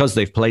 because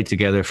they've played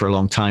together for a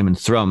long time in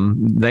Thrum,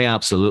 they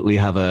absolutely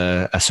have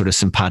a sort of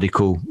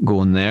simpatico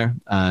going there,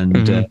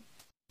 and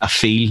a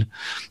feel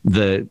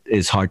that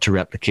is hard to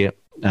replicate.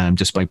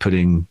 Just by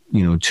putting,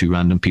 two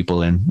random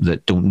people in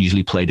that don't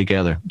usually play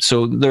together.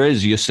 So there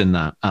is use in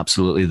that,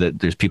 absolutely, that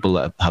there's people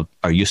that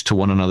are used to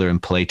one another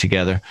and play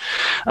together.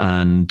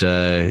 And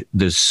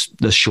there's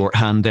the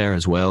shorthand there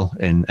as well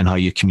in how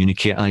you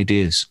communicate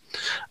ideas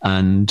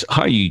and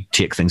how you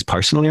take things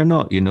personally or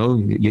not.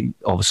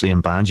 Obviously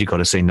in bands, you got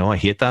to say, no, I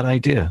hate that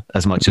idea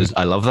as much as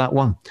I love that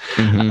one.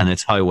 And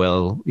it's how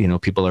well,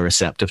 people are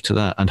receptive to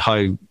that, and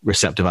how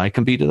receptive I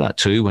can be to that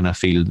too when I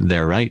feel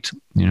they're right,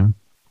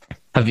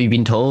 Have you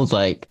been told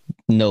like,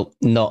 no,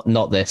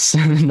 not this,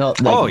 not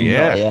like, oh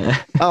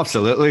yeah,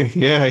 absolutely,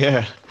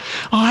 yeah.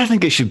 Oh, I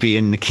think it should be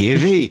in the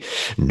KV.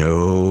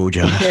 No,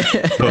 John.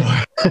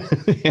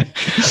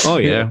 Oh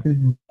yeah.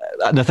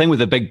 The thing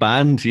with a big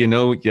band,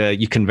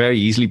 you can very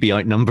easily be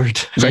outnumbered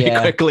very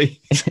quickly.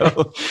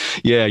 So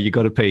yeah, you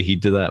got to pay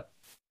heed to that.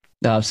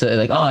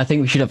 Absolutely. Like, oh, I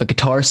think we should have a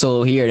guitar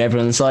solo here. And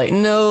everyone's like,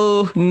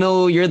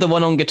 no, you're the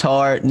one on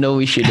guitar. No,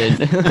 we shouldn't.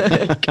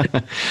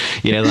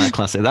 Yeah, that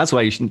classic. That's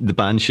why the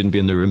band shouldn't be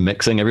in the room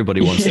mixing. Everybody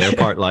wants their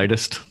part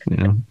loudest, you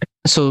know.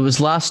 So it was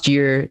last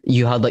year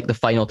you had like the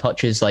final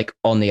touches like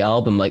on the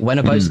album. Like when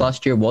about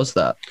last year was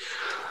that?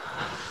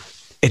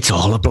 It's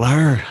all a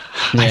blur.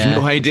 I have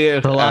no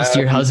idea. The last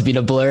year has been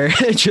a blur.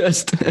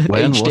 Just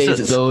each day is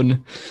its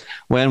own.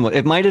 When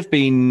it might have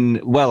been,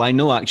 well, I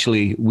know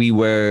actually we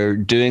were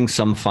doing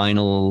some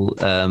final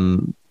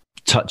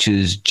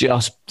touches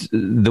just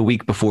the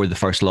week before the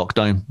first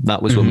lockdown.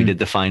 That was when we did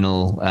the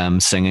final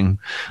singing.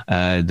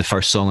 The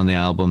first song on the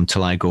album,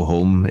 Till I Go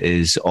Home,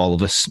 is all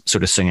of us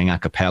sort of singing a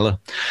cappella.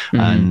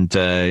 And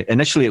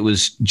initially it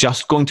was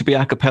just going to be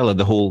a cappella,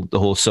 the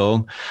whole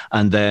song.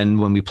 And then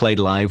when we played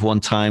live one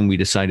time, we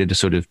decided to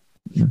sort of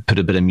put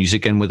a bit of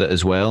music in with it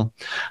as well.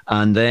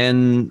 And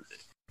then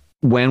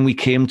when we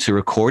came to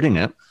recording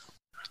it,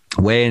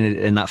 when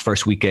in that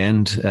first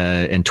weekend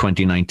in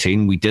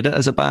 2019, we did it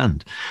as a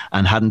band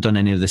and hadn't done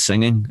any of the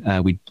singing.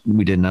 We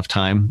didn't have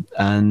time.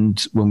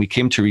 And when we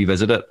came to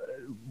revisit it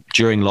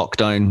during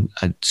lockdown,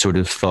 I sort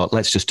of thought,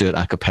 let's just do it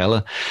a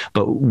cappella.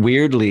 But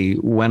weirdly,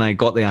 when I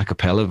got the a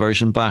cappella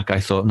version back, I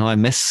thought, no, I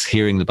miss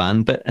hearing the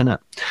band bit in it.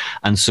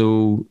 And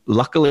so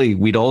luckily,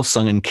 we'd all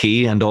sung in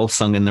key and all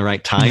sung in the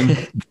right time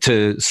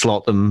to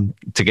slot them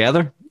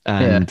together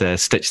and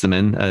stitch them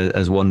in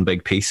as one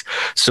big piece.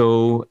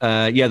 So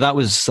that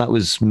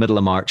was middle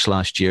of March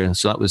last year.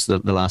 So that was the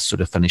last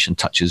sort of finishing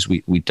touches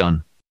we'd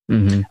done.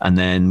 And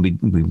then we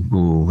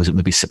was it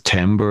maybe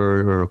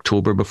September or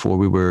October before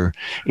we were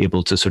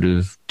able to sort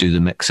of do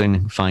the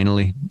mixing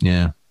finally.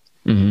 Yeah.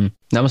 That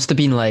must have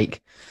been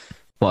like,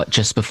 what,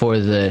 just before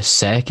the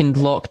second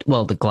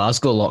the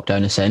Glasgow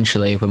lockdown,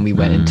 essentially, when we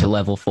went into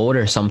level 4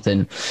 or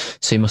something.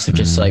 So you must have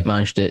just like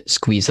managed to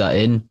squeeze that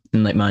in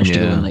and like managed to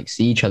go and like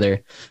see each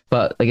other.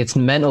 But like it's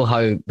mental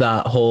how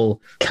that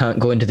whole can't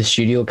go into the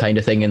studio kind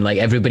of thing, and like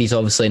everybody's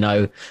obviously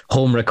now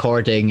home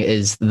recording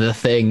is the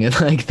thing,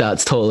 and like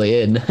that's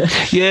totally in.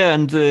 Yeah,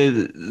 and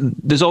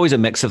there's always a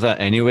mix of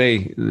that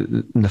anyway.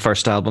 The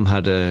first album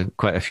had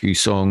quite a few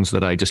songs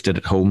that I just did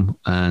at home,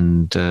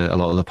 and a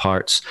lot of the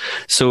parts.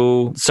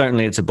 So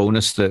certainly it's a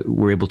bonus that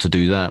we're able to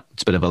do that.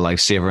 It's a bit of a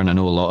lifesaver, and I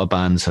know a lot of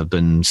bands have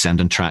been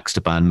sending tracks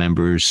to band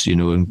members, you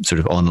know, in sort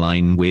of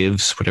online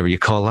waves, whatever you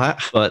call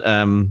that. But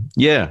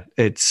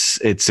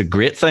it's a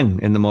great thing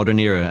in the modern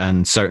era.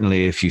 And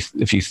certainly if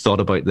you thought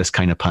about this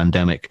kind of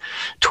pandemic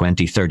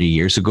 20, 30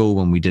 years ago,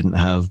 when we didn't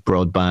have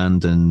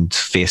broadband and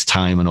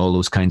FaceTime and all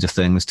those kinds of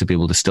things to be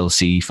able to still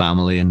see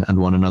family and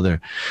one another,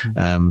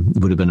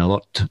 it would have been a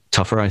lot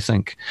tougher, I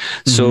think.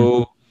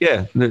 So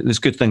yeah, there's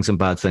good things and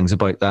bad things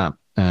about that.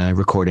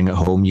 Recording at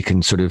home, you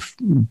can sort of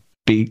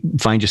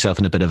find yourself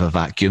in a bit of a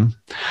vacuum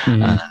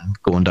and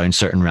going down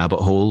certain rabbit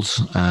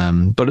holes.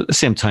 But at the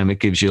same time, it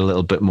gives you a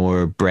little bit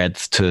more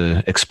breadth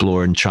to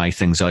explore and try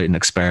things out and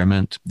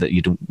experiment that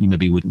you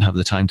maybe wouldn't have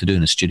the time to do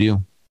in a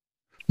studio.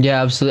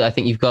 Yeah, absolutely. I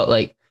think you've got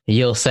like,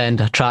 you'll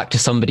send a track to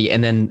somebody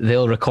and then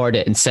they'll record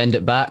it and send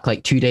it back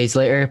like 2 days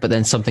later, but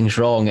then something's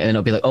wrong and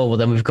it'll be like, oh, well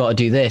then we've got to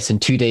do this.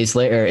 And 2 days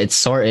later it's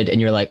sorted. And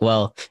you're like,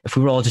 well, if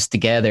we were all just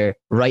together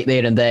right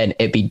there and then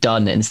it'd be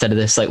done, instead of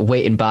this like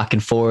waiting back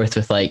and forth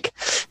with like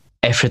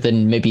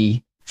everything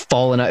maybe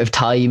falling out of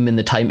time and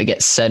the time it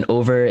gets sent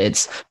over.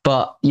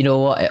 But you know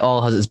what? It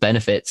all has its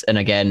benefits. And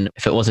again,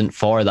 if it wasn't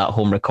for that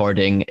home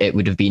recording, it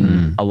would have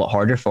been a lot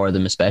harder for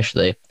them,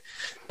 especially.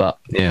 But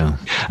yeah,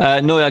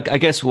 no, I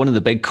guess one of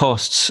the big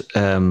costs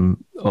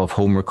of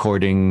home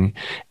recording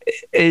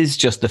is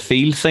just the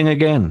feel thing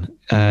again.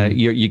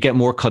 You get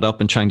more caught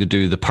up in trying to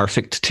do the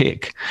perfect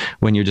take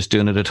when you're just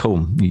doing it at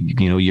home.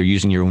 You know, you're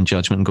using your own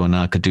judgment and going,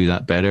 I could do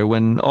that better,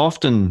 when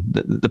often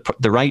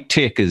the right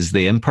take is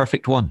the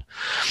imperfect one.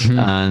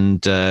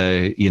 And,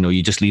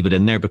 you just leave it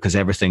in there because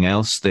everything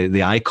else,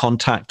 the eye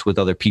contact with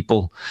other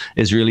people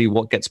is really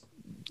what gets,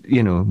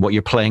 what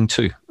you're playing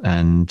to,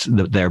 and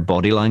their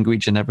body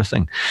language and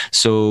everything.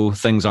 So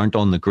things aren't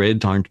on the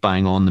grid, aren't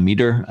bang on the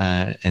meter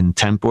in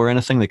tempo or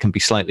anything. They can be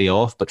slightly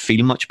off, but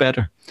feel much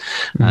better.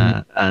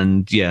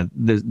 And yeah,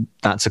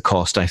 that's a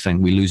cost, I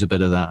think. We lose a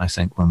bit of that, I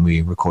think, when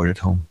we record at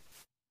home.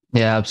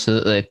 Yeah,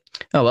 absolutely.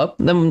 Oh, well,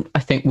 then I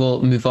think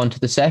we'll move on to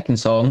the second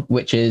song,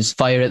 which is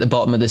Fire at the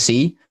Bottom of the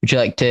Sea. Would you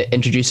like to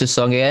introduce this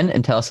song again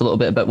and tell us a little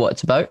bit about what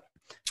it's about?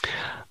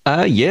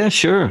 Yeah,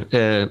 sure.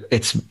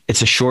 It's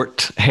a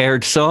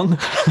short-haired song.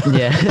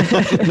 Yeah.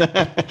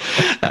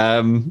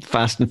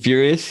 Fast and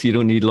furious. You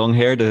don't need long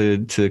hair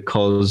to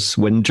cause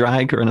wind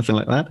drag or anything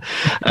like that.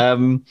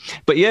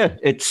 But yeah,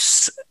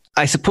 it's,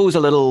 I suppose, a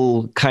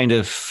little kind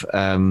of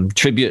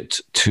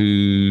tribute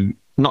to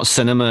not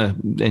cinema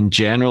in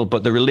general,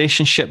 but the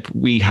relationship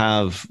we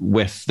have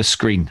with the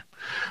screen.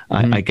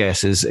 I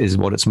guess is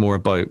what it's more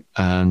about.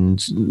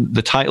 And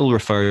the title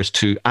refers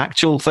to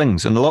actual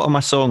things. And a lot of my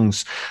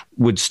songs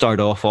would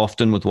start off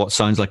often with what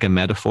sounds like a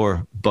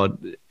metaphor, but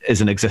is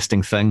an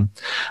existing thing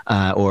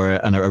or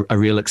a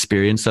real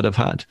experience that I've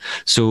had.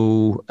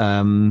 So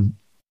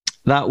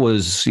that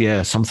was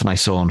something I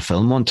saw on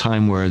film one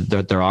time, where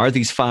there are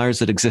these fires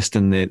that exist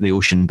in the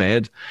ocean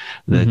bed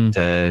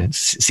that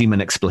seem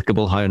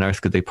inexplicable. How on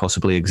earth could they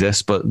possibly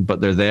exist?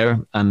 But they're there,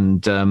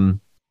 and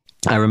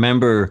I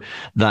remember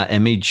that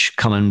image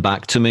coming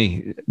back to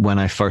me when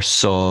I first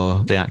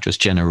saw the actress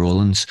Jenna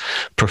Rollins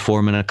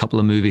perform in a couple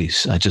of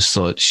movies. I just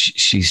thought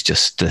she's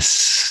just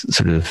this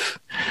sort of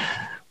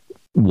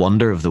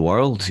wonder of the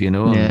world, you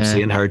know. I'm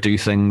seeing her do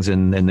things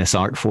in this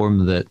art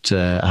form that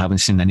I haven't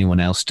seen anyone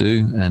else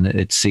do, and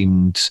it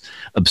seemed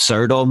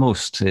absurd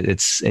almost.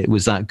 It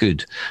was that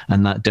good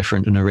and that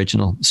different and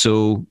original.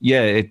 So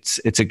yeah, it's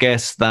a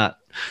guess that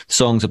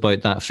songs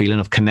about that feeling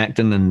of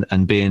connecting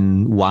and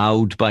being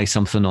wowed by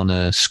something on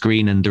a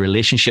screen, and the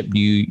relationship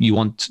you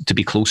want to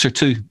be closer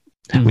to.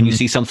 When you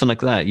see something like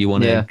that, you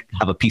want to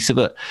have a piece of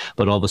it.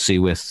 But obviously,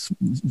 with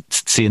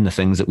seeing the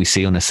things that we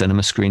see on a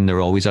cinema screen,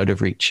 they're always out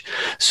of reach.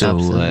 So,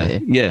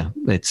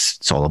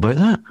 it's all about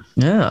that.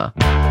 Yeah.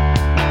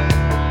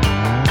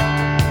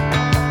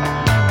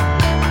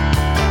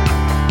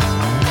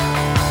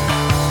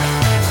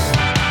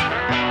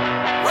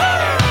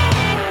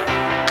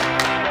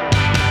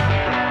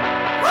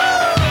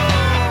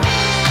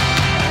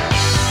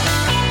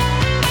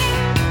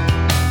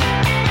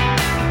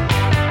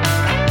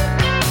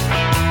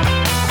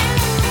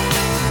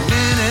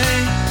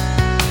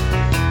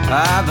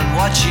 I've been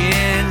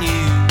watching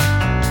you.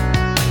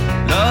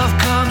 Love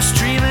comes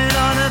streaming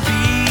on a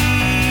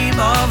beam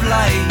of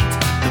light.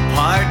 The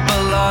part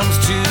belongs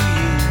to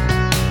you.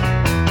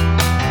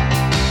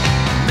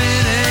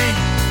 Minnie,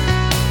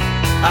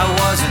 I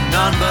was a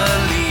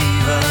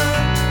non-believer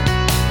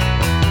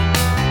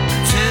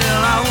till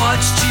I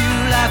watched you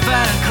laugh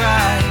and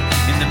cry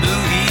in the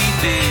movie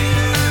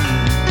theater.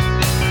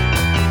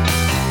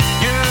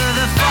 You're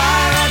the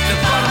fire at the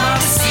bottom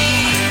of the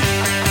sea,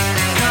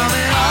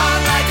 coming on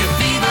like a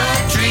fever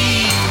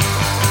dream.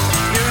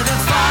 You're the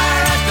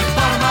fire at the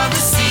bottom of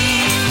the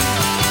sea.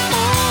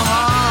 Oh,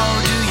 how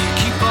do you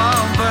keep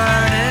on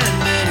burning,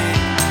 Minnie?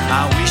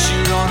 I wish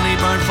you'd only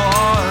burn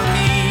for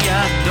me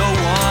and no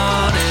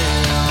one else.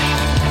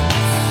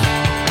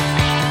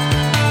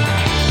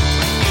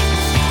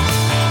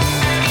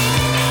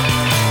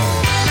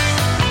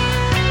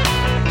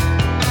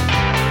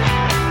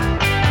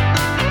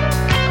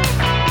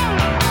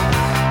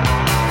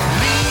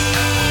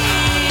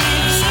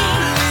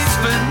 Leaves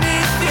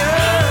beneath your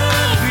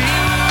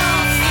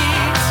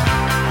feet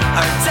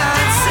are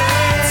dancing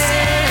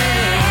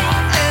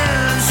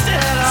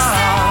instead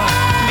of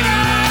me.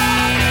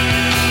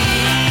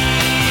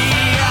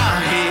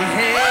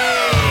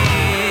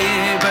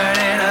 Hey,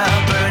 burning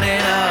up, you.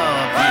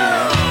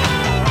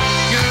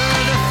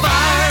 You're the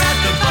fire at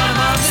the bottom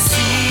of the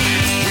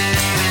sea,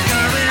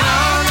 coming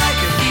on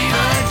like a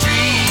fever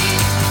dream.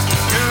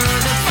 You're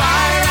the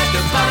fire at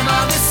the bottom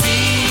of the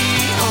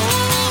sea.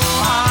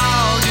 Oh,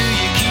 how do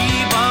you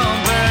keep on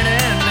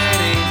burning,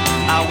 Minnie?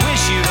 I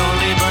wish you'd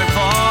only burn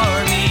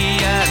for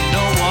me and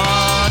no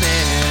one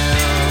else.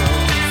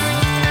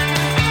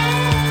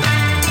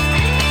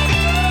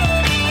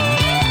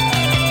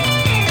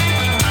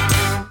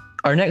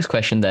 Our next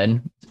question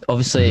then,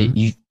 obviously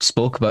you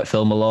spoke about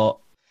film a lot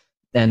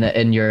and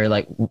in your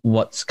like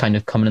what's kind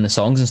of coming in the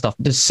songs and stuff.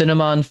 Does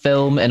cinema and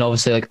film and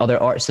obviously like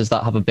other arts, does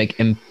that have a big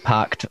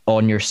impact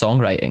on your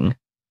songwriting?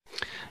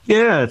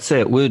 Yeah, I'd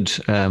say it would.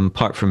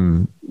 Apart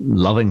from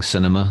loving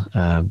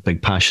cinema,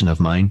 big passion of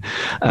mine.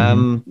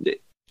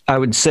 I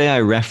would say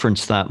I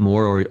reference that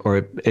more,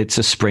 or it's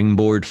a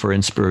springboard for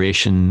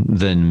inspiration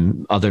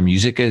than other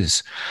music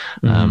is.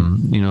 You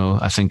know,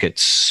 I think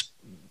it's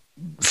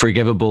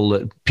forgivable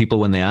that people,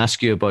 when they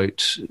ask you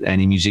about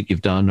any music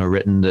you've done or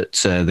written, that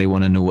they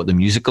want to know what the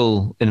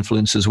musical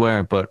influences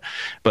were, but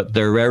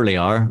there rarely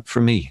are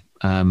for me.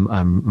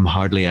 I'm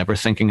hardly ever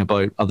thinking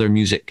about other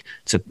music.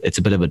 It's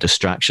a bit of a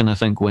distraction, I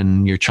think,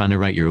 when you're trying to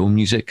write your own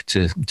music,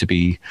 to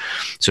be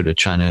sort of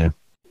trying to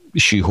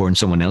shoehorn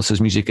someone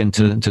else's music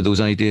into those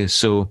ideas.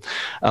 So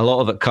a lot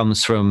of it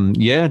comes from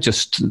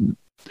just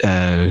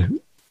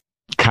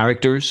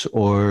characters,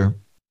 or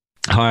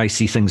how I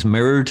see things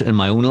mirrored in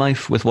my own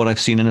life with what I've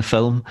seen in a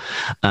film.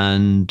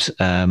 And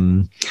I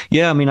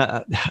mean,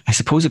 I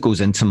suppose it goes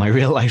into my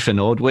real life in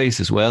odd ways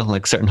as well,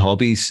 like certain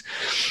hobbies.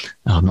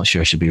 I'm not sure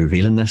I should be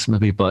revealing this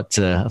maybe, but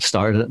I've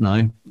started it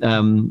now.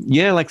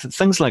 Like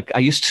things like I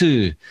used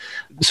to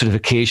sort of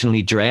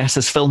occasionally dress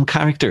as film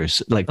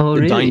characters, like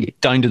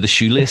down to the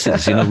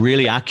shoelaces, you know,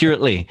 really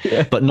accurately,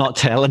 but not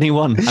tell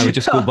anyone. I would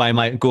just go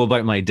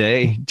about my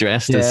day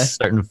dressed as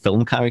certain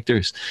film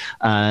characters.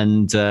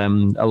 And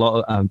a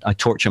lot of, I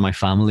torture my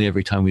family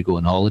every time we go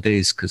on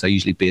holidays, because I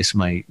usually base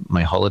my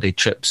holiday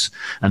trips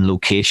and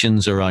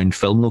locations around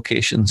film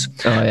locations,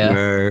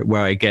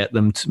 where I get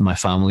them, my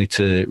family,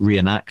 to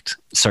reenact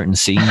certain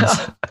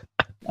scenes.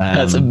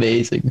 That's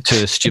amazing.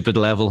 To a stupid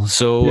level.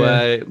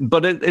 So,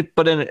 but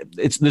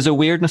there's a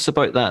weirdness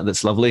about that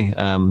that's lovely.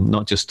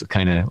 Not just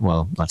kind of,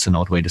 well, that's an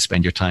odd way to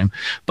spend your time,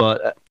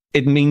 but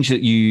it means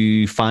that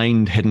you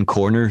find hidden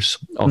corners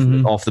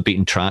off the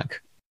beaten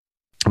track,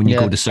 when you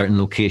Yeah. go to certain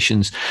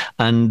locations.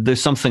 And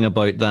there's something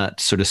about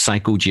that sort of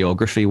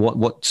psychogeography.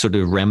 What sort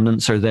of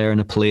remnants are there in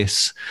a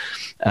place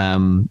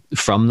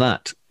from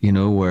that,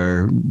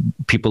 where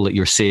people that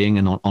you're seeing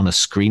and on a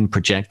screen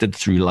projected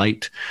through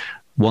light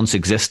once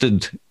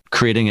existed,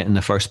 creating it in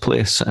the first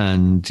place.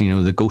 And,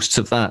 the ghosts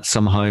of that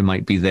somehow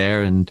might be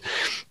there. And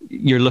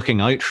you're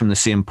looking out from the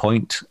same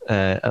point.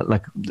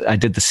 Like I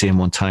did the same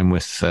one time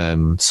with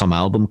some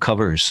album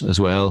covers as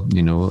well.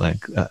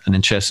 An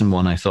interesting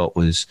one I thought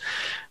was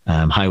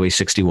Highway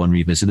 61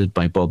 Revisited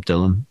by Bob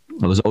Dylan.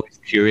 I was always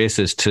curious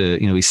as to,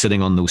 he's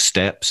sitting on those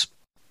steps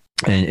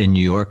in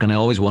New York, and I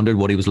always wondered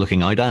what he was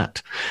looking out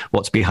at,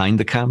 what's behind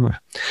the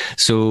camera.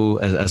 So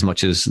as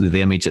much as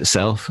the image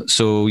itself.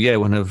 So yeah,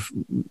 when I've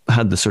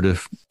had the sort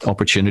of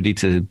opportunity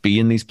to be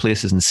in these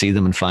places and see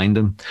them and find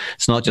them,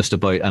 it's not just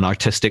about an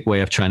artistic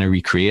way of trying to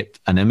recreate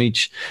an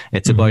image.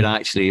 It's about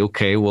actually,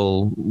 okay,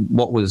 well,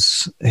 what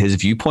was his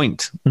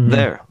viewpoint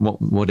there?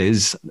 What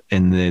is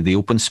in the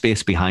open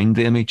space behind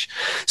the image?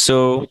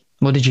 So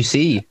What did you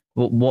see?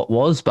 What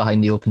was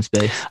behind the open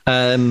space?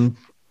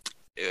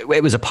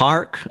 It was a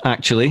park,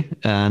 actually,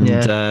 and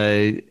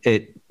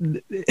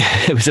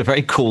it was a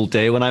very cold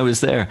day when I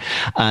was there,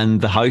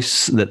 and the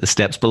house that the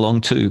steps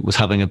belonged to was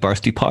having a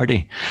birthday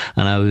party,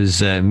 and I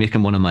was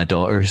making one of my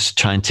daughters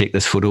try and take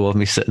this photo of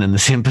me sitting in the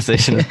same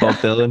position as Bob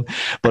Dylan,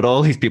 but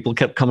all these people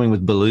kept coming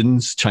with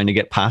balloons trying to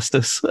get past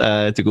us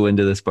to go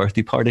into this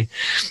birthday party.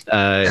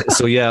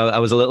 So yeah, I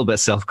was a little bit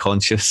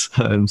self-conscious,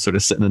 sort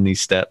of sitting in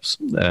these steps.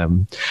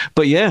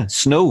 But yeah,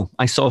 snow.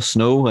 I saw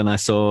snow, and I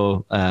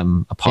saw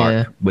a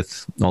park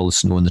with all the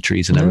snow and the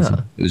trees and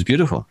everything. It was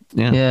beautiful.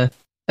 Yeah.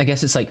 I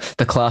guess it's like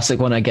the classic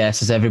one, I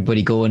guess, is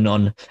everybody going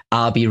on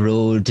Abbey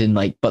Road and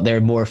but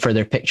they're more for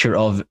their picture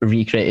of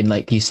recreating,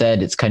 like you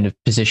said, it's kind of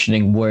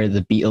positioning where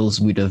the Beatles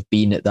would have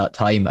been at that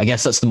time. I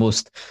guess that's the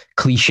most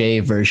cliche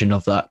version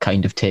of that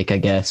kind of take, I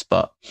guess.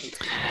 But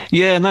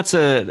yeah, and it's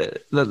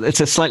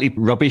a slightly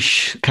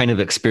rubbish kind of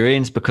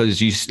experience,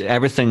 because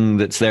everything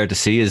that's there to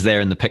see is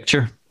there in the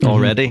picture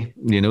already.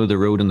 The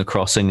road and the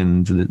crossing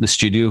and the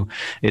studio,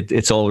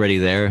 it's already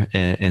there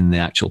in the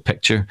actual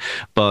picture.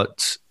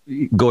 But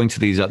going to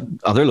these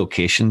other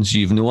locations,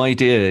 you've no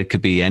idea. It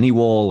could be any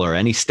wall or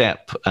any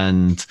step,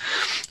 and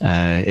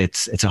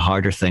it's a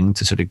harder thing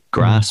to sort of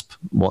grasp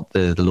what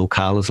the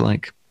locale is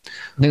like.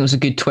 I think it was a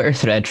good Twitter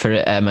thread for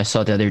it. I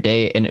saw the other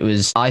day, and it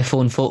was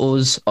iPhone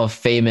photos of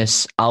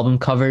famous album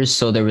covers.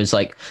 So there was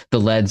like the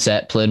Led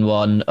Zeppelin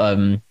one.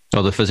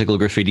 The physical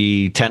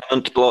graffiti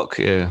tenement block.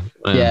 Yeah,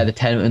 the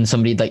tenement, and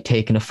somebody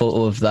taking a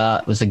photo of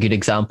that was a good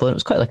example. And it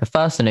was quite a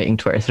fascinating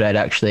Twitter thread,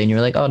 actually. And you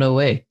were like, oh, no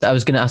way. I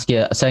was going to ask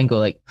you a second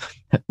ago,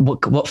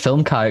 what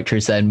film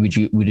characters then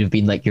would have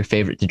been your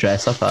favorite to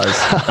dress up as?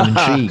 I'm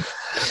intrigued.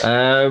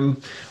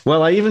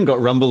 Well, I even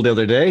got rumbled the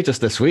other day, just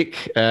this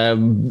week. I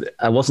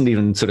wasn't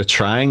even sort of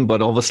trying,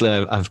 but obviously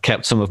I've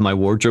kept some of my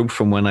wardrobe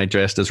from when I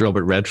dressed as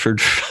Robert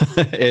Redford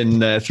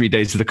in 3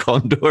 Days of the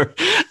Condor.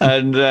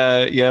 And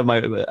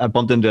I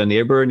bumped into a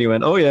neighbor, and he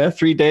went, "Oh yeah,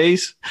 3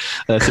 days,"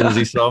 as soon as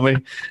he saw me.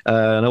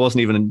 And I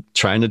wasn't even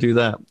trying to do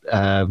that.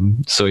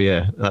 So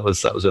yeah, that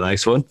was a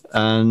nice one.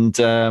 And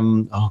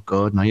oh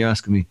God, now you're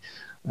asking me.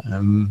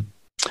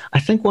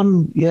 I think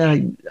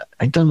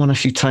I'd done one a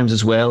few times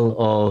as well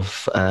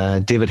of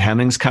David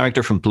Hemming's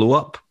character from Blow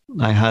Up.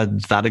 I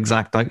had that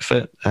exact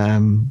outfit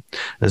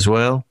as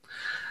well.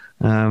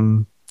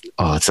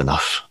 It's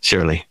enough,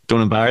 surely.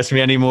 Don't embarrass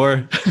me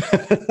anymore.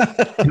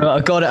 No,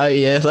 I got it out of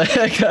you.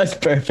 That's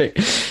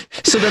perfect.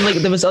 So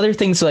then there was other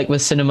things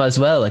with cinema as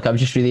well. I'm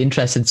just really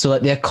interested. So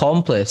The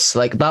Accomplice,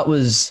 that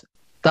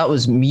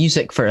was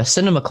music for a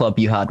cinema club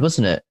you had,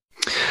 wasn't it?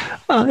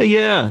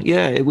 Yeah.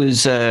 It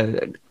was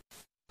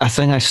a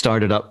thing I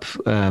started up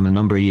a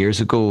number of years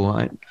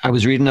ago. I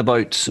was reading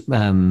about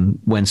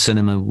when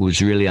cinema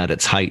was really at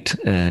its height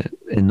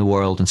in the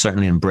world, and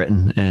certainly in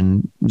Britain,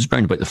 and it was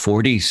around about the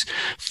 40s.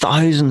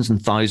 Thousands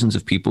and thousands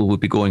of people would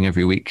be going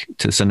every week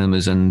to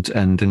cinemas, and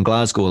in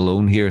Glasgow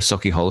alone here,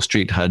 Sauchiehall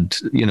Street had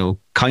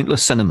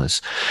countless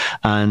cinemas,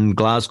 and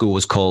Glasgow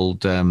was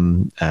called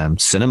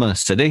Cinema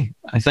City,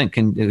 I think,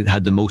 and it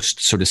had the most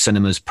sort of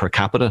cinemas per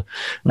capita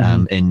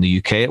in the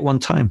UK at one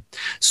time.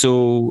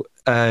 So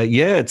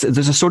there's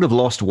a sort of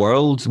lost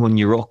world. When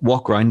you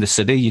walk around the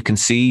city, you can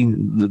see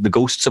the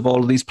ghosts of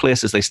all of these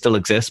places. They still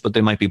exist, but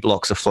they might be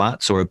blocks of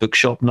flats or a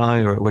bookshop now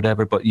or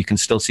whatever, but you can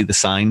still see the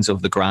signs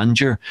of the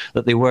grandeur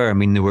that they were. I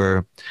mean, they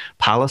were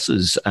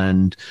palaces,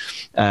 and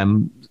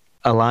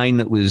a line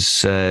that was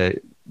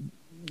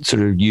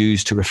sort of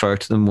used to refer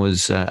to them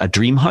was a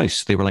dream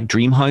house. They were like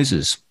dream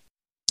houses.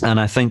 And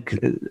I think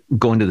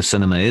going to the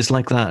cinema is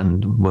like that.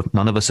 And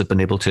none of us have been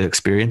able to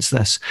experience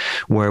this,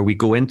 where we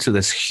go into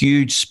this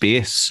huge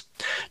space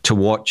to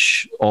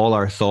watch all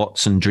our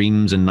thoughts and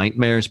dreams and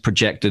nightmares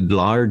projected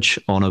large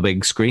on a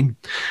big screen,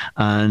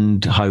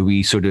 and how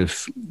we sort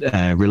of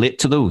relate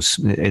to those.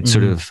 It's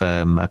sort of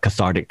a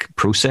cathartic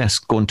process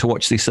going to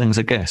watch these things,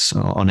 I guess,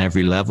 on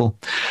every level.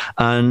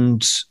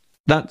 And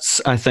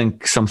That's, I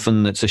think,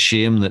 something that's a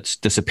shame that's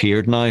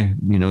disappeared now.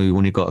 You know, you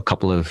only got a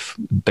couple of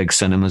big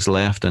cinemas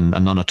left and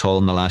none at all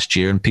in the last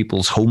year. And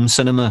people's home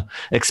cinema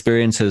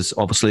experience has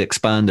obviously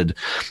expanded,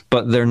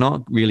 but they're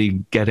not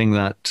really getting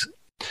that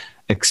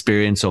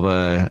experience of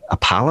a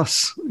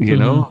palace, you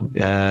know,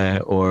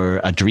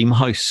 or a dream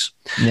house,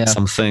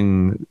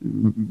 something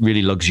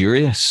really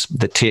luxurious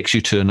that takes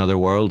you to another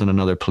world and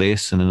another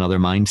place and another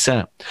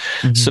mindset.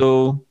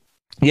 So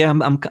yeah,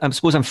 I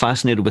suppose I'm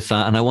fascinated with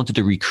that, and I wanted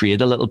to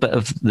recreate a little bit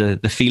of the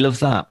feel of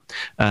that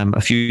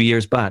a few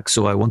years back.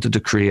 So I wanted to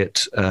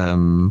create,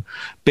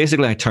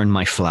 basically I turned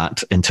my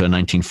flat into a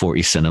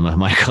 1940s cinema,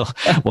 Michael,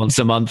 once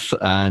a month,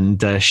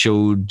 and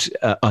showed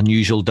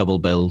unusual double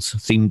bills,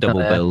 themed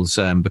double bills,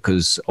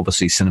 because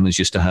obviously cinemas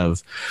used to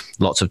have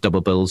lots of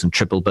double bills and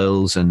triple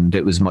bills, and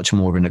it was much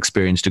more of an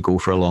experience to go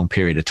for a long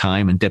period of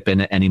time and dip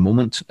in at any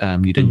moment.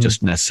 You didn't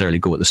just necessarily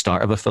go at the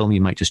start of a film, you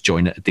might just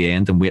join it at the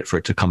end and wait for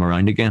it to come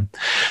around again.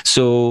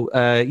 So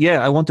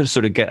I wanted to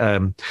sort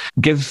of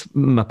give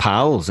my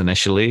pals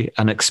initially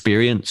an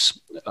experience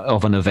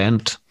of an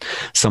event,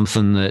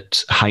 something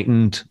that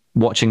heightened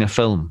watching a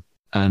film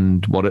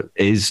and what it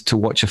is to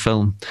watch a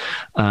film,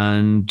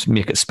 and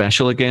make it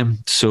special again.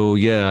 So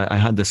yeah, I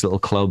had this little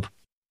club,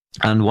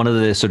 and one of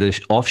the sort of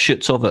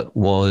offshoots of it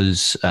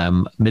was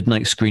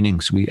midnight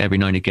screenings. Every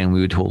now and again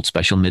we would hold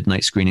special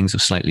midnight screenings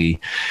of slightly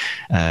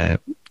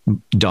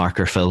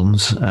darker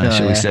films,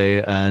 shall we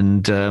say.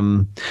 And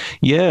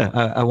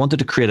I wanted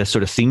to create a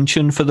sort of theme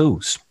tune for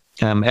those.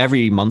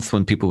 Every month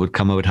when people would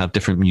come, I would have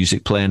different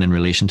music playing in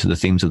relation to the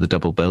themes of the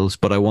double bills,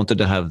 but I wanted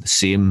to have the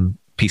same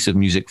piece of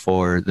music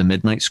for the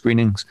midnight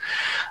screenings.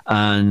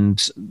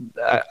 And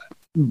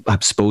I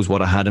suppose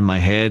what I had in my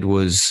head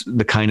was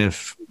the kind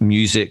of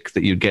music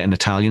that you'd get in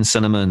Italian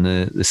cinema in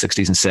the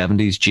 60s and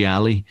 70s,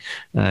 gialli,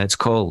 it's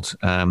called,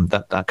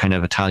 that kind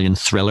of Italian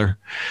thriller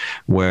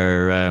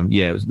where,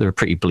 they're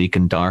pretty bleak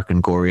and dark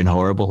and gory and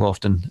horrible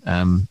often.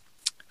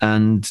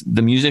 And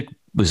the music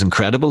was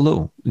incredible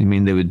though. I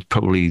mean, they would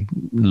probably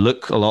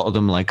look, a lot of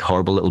them, like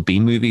horrible little B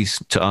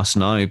movies to us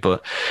now,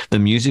 but the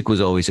music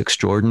was always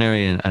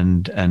extraordinary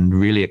and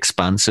really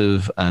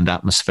expansive and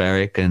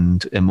atmospheric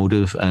and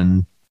emotive.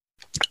 And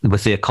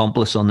with The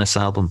Accomplice on this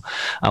album,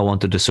 I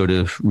wanted to sort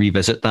of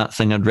revisit that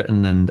thing I'd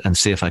written and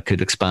see if I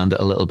could expand it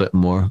a little bit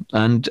more.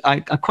 And I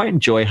quite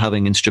enjoy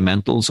having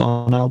instrumentals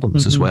on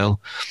albums as well.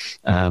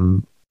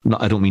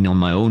 I don't mean on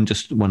my own,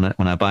 just when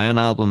I buy an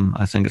album,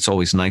 I think it's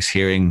always nice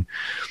hearing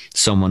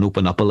someone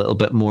open up a little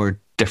bit more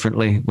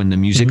differently when the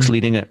music's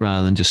leading it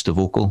rather than just a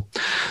vocal.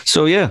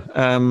 So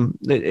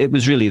it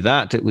was really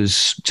that. It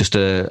was just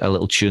a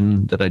little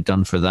tune that I'd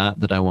done for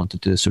that I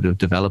wanted to sort of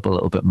develop a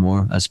little bit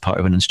more as part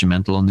of an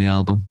instrumental on the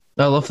album.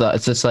 I love that.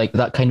 It's just like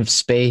that kind of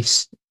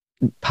space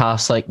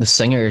past like the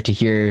singer to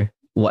hear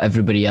what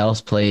everybody else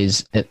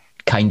plays, it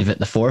kind of at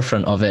the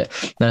forefront of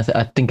it. And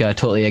I think I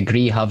totally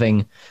agree,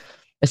 having,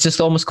 it's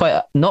just almost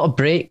quite not a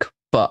break,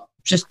 but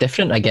just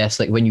different, I guess.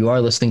 Like when you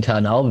are listening to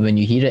an album and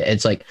you hear it,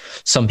 it's like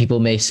some people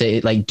may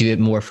say like do it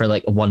more for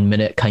like a 1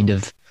 minute kind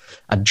of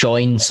a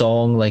join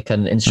song, like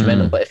an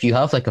instrumental. But if you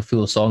have like a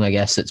full song, I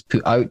guess it's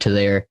put out to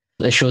there.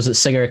 It shows that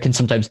singer can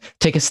sometimes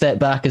take a step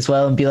back as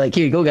well and be like,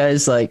 here you go,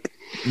 guys. Like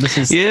this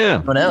is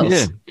someone else.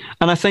 Yeah.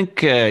 And I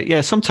think,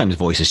 sometimes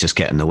voices just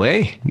get in the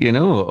way, you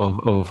know,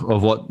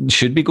 of what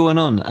should be going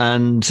on.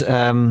 And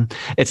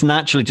it's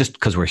naturally just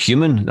because we're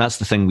human. That's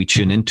the thing we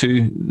tune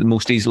into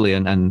most easily.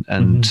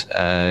 And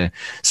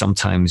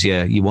sometimes,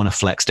 you want to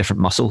flex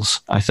different muscles.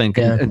 I think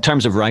in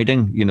terms of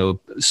writing, you know,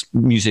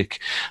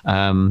 music,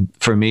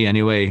 for me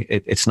anyway,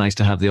 it's nice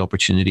to have the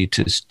opportunity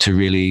to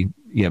really,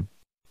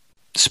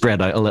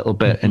 spread out a little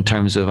bit in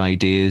terms of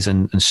ideas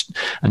and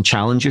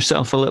challenge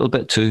yourself a little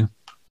bit too.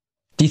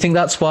 Do you think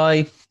that's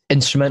why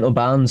instrumental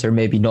bands are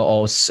maybe not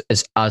always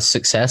as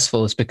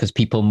successful, is because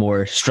people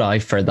more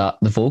strive for the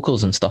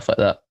vocals and stuff like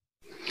that?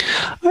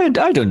 I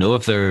don't know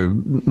if they're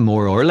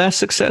more or less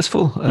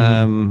successful.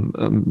 I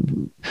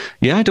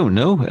don't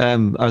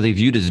know. Are they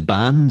viewed as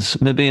bands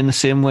maybe in the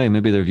same way?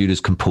 Maybe they're viewed as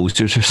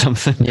composers or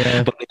something,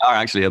 but they are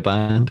actually a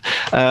band.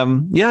 I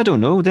don't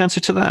know the answer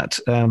to that,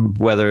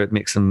 whether it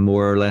makes them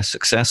more or less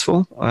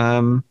successful.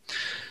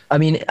 I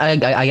mean, I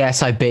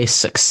guess I base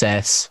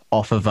success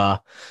off of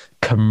a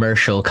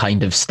commercial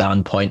kind of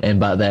standpoint, and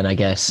back then I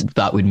guess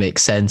that would make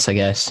sense, I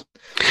guess.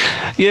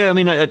 Yeah, I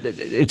mean,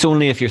 it's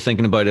only if you're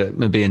thinking about it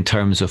maybe in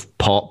terms of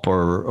pop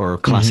or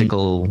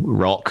classical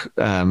rock.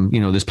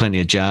 There's plenty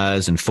of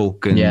jazz and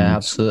folk and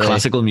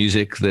classical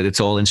music that it's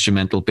all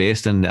instrumental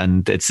based,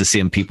 and it's the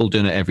same people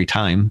doing it every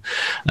time.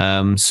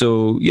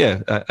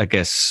 I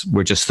guess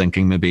we're just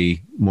thinking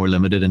maybe more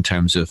limited in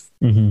terms of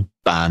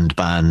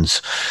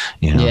bands.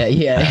 You know?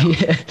 Yeah.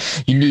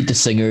 You need the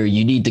singer,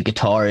 you need the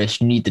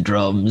guitarist, you need the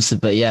drums.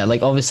 But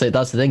like obviously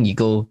that's the thing. You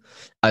go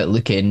out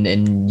looking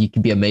and you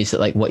can be amazed at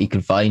like what you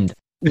can find.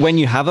 When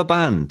you have a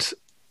band,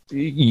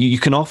 you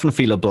can often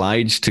feel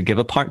obliged to give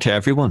a part to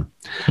everyone.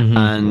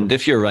 And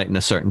if you're writing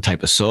a certain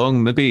type of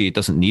song, maybe it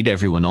doesn't need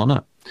everyone on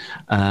it.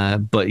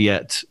 But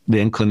yet the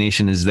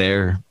inclination is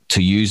there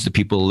to use the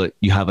people that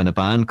you have in a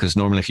band, because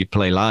normally if you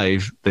play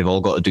live, they've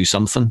all got to do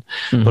something.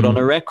 But on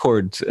a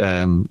record,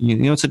 you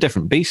know, it's a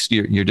different beast.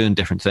 You're doing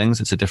different things.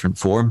 It's a different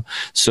form.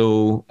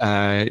 So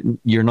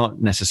you're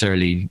not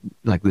necessarily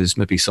like, there's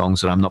maybe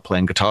songs that I'm not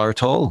playing guitar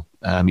at all.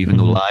 Even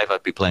though live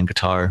I'd be playing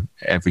guitar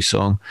every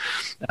song.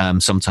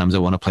 Sometimes I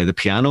want to play the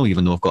piano,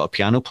 even though I've got a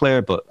piano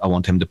player, but I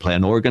want him to play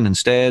an organ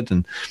instead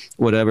and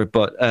whatever.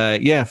 But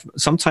yeah,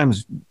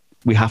 sometimes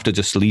we have to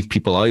just leave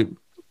people out,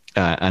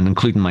 and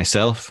including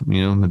myself,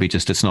 you know, maybe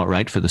just it's not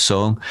right for the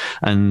song.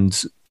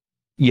 And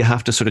you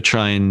have to sort of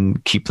try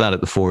and keep that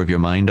at the fore of your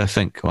mind, I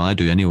think. Well, I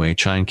do anyway,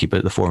 try and keep it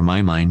at the fore of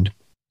my mind,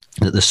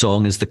 that the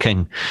song is the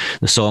king.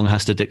 The song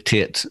has to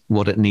dictate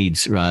what it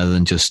needs rather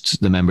than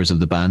just the members of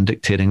the band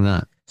dictating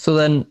that. So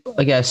then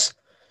I guess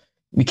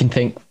we can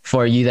think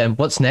for you then,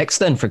 what's next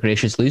then for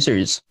Gracious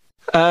Losers?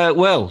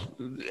 Well,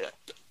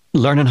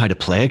 learning how to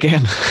play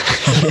again.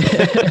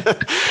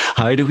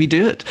 How do we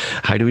do it?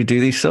 How do we do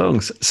these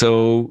songs?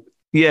 So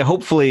yeah,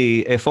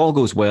 hopefully, if all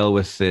goes well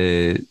with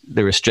the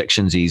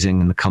restrictions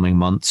easing in the coming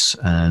months,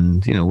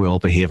 and you know, we all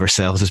behave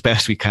ourselves as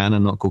best we can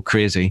and not go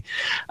crazy.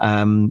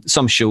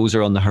 Some shows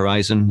are on the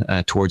horizon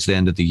towards the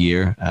end of the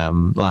year.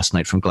 Last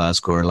Night from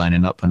Glasgow are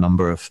lining up a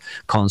number of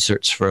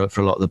concerts for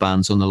a lot of the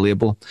bands on the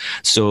label.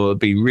 So it'd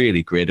be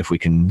really great if we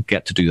can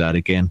get to do that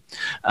again.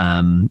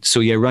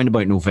 So yeah, around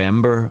about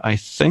November, I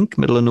think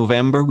middle of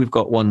November, we've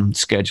got one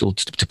scheduled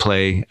to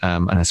play,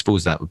 and I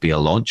suppose that would be a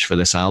launch for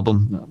this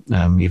album,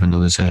 even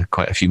though there's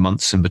quite a few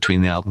months in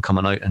between the album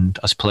coming out and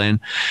us playing.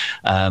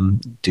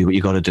 Do what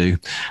you got to do.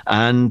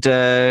 And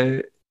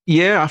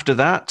yeah, after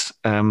that,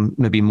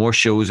 maybe more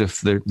shows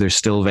if there's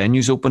still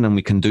venues open and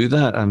we can do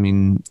that. I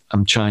mean,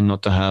 I'm trying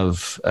not to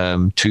have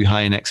too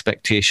high an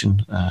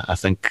expectation. I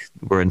think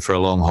we're in for a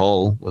long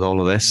haul with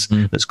all of this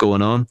that's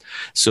going on.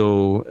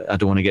 So I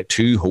don't want to get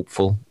too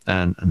hopeful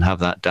and have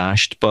that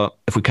dashed. But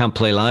if we can't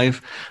play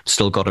live,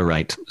 still got to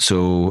write.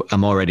 So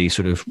I'm already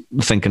sort of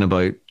thinking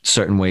about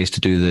certain ways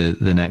to do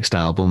the next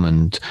album,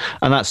 and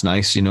that's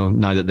nice. You know,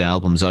 now that the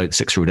album's out,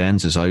 Six Road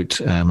Ends is out.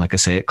 Like I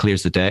say, it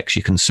clears the decks.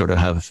 You can sort of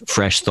have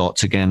fresh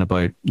thoughts again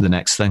about the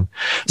next thing.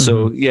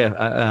 So yeah,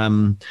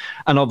 and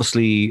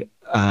obviously.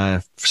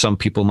 Some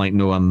people might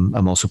know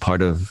I'm also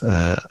part of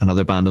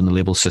another band on the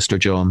label, Sister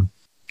John,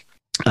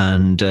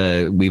 and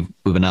we've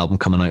an album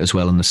coming out as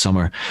well in the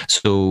summer.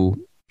 So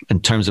in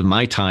terms of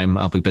my time,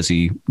 I'll be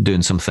busy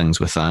doing some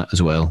things with that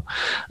as well.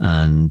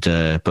 And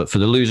but for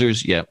the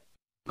Losers, yeah,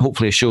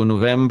 hopefully a show in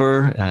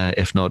November,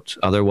 if not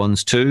other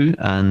ones too,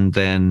 and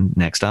then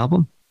next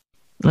album.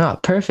 Ah,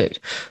 perfect.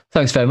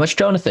 Thanks very much,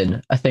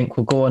 Jonathan. I think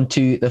we'll go on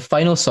to the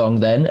final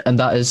song then, and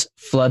that is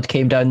Flood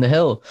Came Down the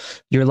Hill.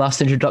 Your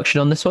last introduction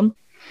on this one?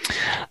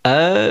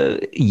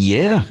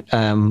 Yeah.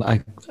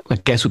 I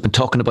guess we've been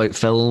talking about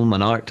film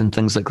and art and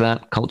things like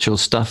that, cultural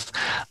stuff.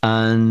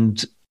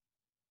 And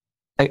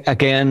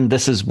again,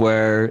 this is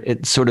where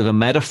it's sort of a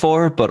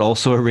metaphor, but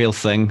also a real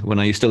thing. When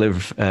I used to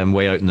live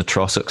way out in the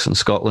Trossachs in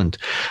Scotland,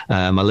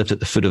 I lived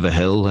at the foot of a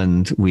hill,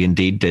 and we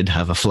indeed did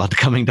have a flood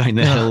coming down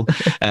the hill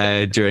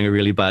during a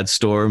really bad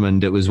storm.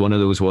 And it was one of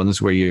those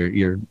ones where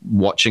you're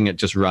watching it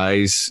just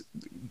rise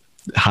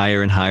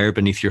higher and higher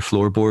beneath your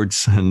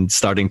floorboards and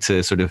starting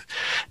to sort of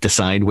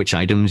decide which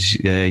items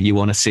you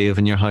want to save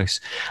in your house.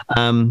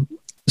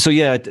 So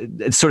yeah,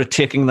 it's sort of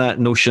taking that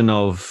notion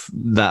of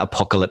that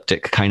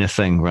apocalyptic kind of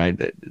thing, right?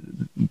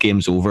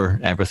 Game's over,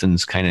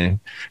 everything's kind of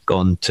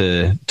gone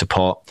to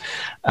pot.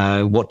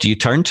 What do you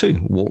turn to?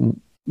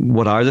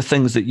 What are the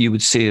things that you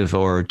would save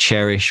or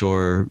cherish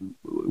or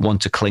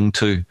want to cling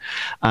to?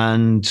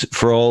 And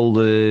for all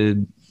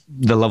the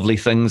lovely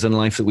things in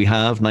life that we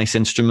have, nice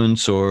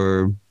instruments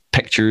or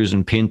pictures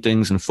and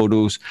paintings and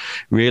photos,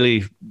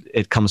 really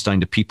it comes down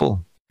to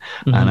people.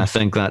 And I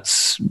think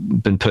that's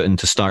been put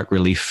into stark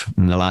relief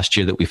in the last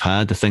year that we've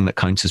had. The thing that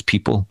counts is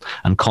people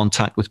and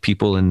contact with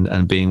people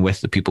and being with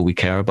the people we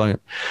care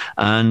about.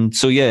 And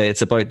so, yeah,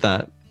 it's about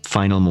that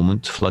final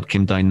moment. Flood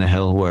came down the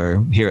hill,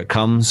 where here it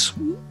comes.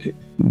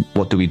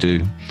 What do we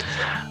do?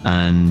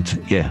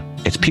 And yeah,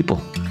 it's people.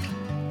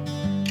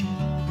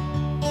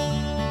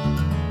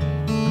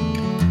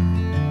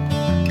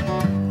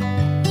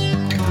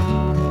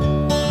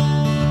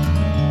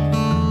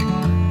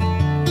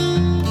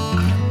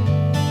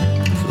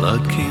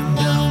 Flood came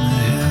down the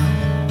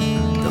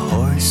hill, the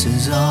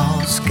horses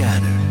all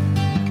scattered.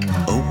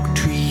 Oak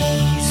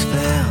trees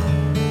fell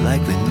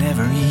like they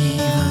never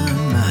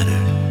even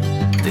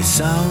mattered. They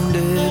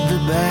sounded the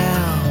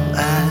bell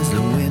as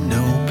the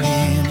window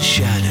pane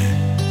shattered.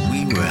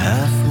 We were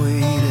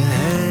halfway to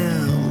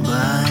hell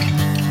by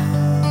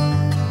now,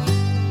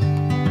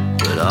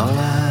 but all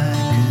I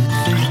could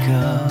think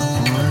of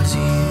was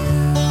you.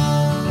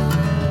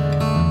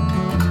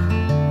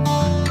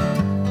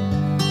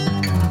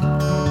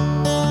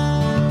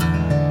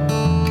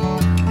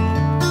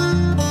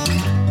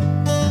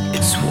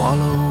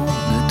 Swallowed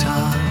the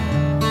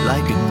time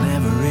like it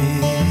never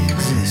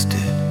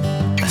existed.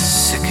 A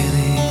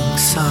sickening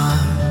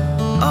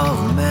sound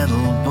of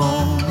metal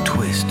bone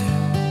twisted.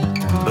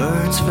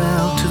 Birds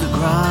fell to the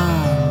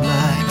ground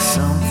like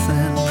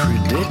something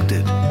predicted.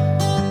 reflected.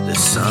 The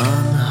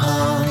sun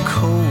hung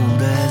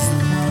cold as the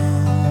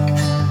moon,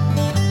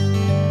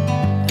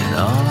 and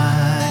all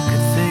I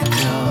could think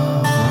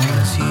of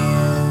was you.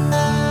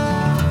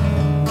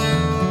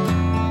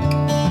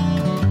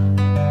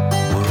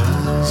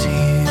 Was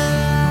you.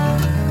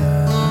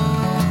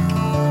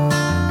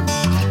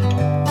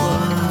 Was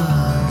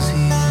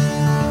you.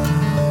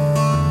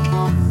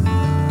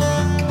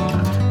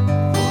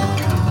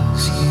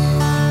 Was you.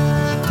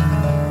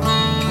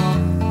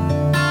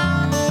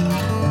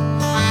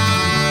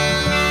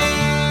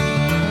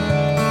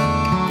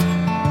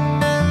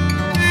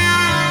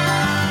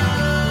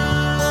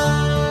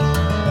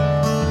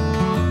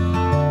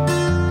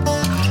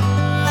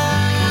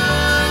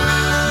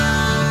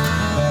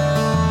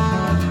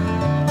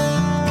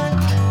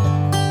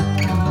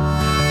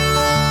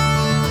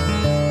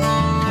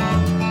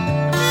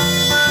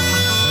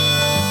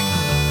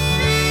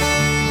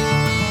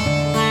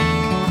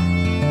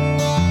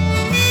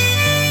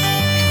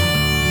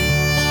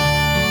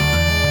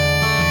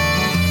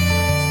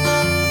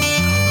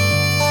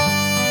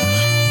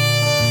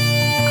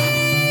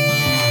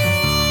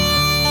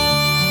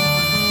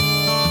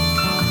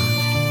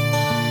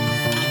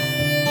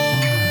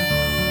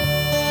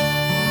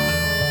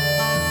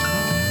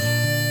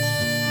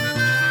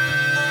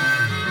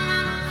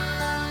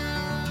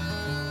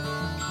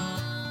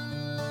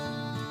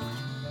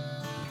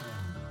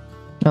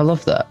 I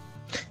love that.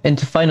 And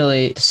to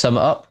finally sum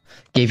it up,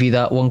 gave you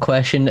that one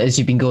question as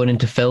you've been going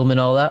into film and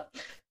all that.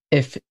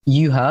 If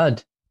you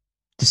had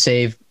to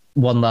save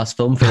one last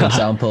film, for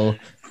example,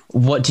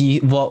 what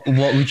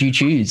would you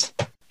choose?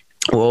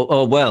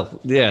 Well,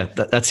 yeah,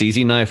 that's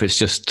easy now. If it's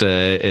just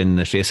in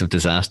the face of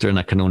disaster and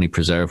I can only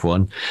preserve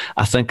one,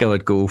 I think I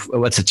would go.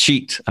 It's a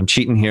cheat. I'm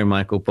cheating here,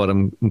 Michael, but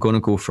I'm going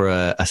to go for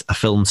a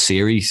film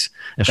series,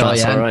 if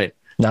that's all right.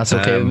 That's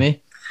okay with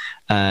me.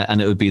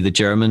 And it would be the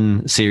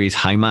German series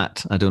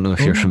Heimat. I don't know if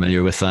you're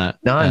familiar with that.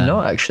 No, I'm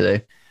not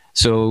actually.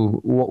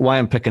 So why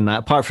I'm picking that,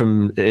 apart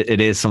from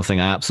it is something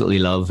I absolutely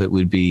love, it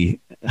would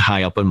be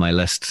high up on my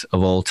list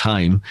of all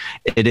time.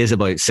 It is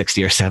about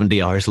 60 or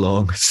 70 hours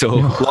long. So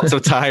lots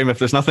of time. If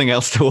there's nothing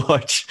else to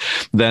watch,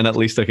 then at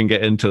least I can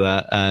get into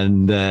that.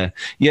 And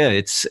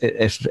it's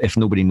if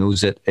nobody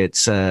knows it,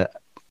 it's a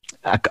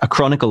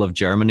chronicle of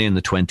Germany in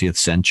the 20th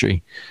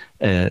century.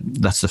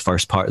 That's the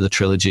first part of the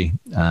trilogy.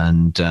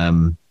 And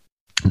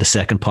the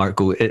second part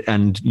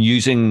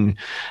using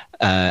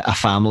a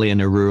family in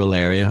a rural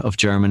area of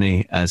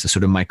Germany as a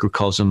sort of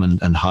microcosm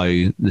and how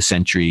the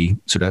century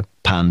sort of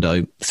panned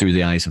out through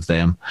the eyes of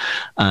them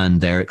and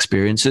their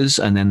experiences.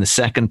 And then the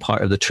second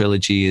part of the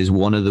trilogy is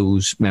one of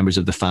those members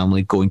of the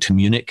family going to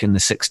Munich in the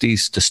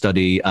 60s to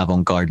study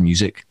avant-garde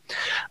music.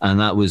 And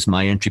that was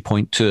my entry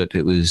point to it.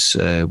 It was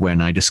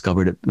when I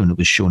discovered it, when it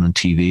was shown on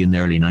TV in the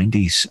early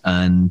 90s.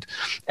 And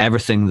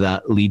everything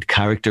that lead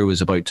character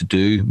was about to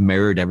do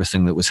mirrored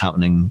everything that was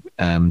happening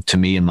to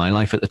me in my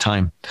life at the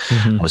time.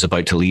 Mm-hmm. I was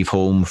about to leave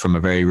home from a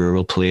very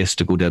rural place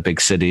to go to a big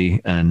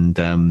city and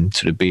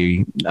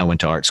I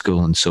went to art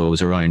school, and so I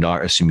was around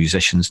artists and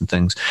musicians and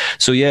things.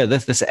 So yeah,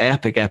 this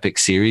epic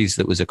series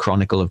that was a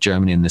chronicle of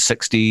Germany in the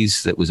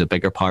 60s, that was a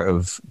bigger part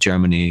of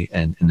Germany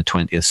in the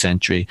 20th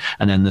century.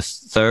 And then the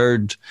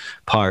third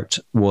part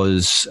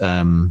was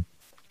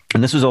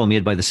and this was all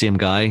made by the same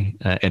guy,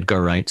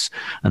 Edgar Wright.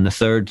 And the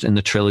third in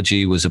the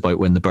trilogy was about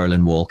when the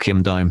Berlin Wall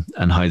came down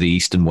and how the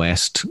East and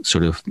West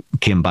sort of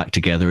came back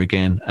together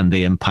again, and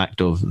the impact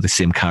of the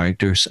same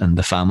characters and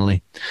the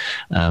family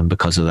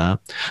because of that.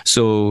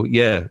 So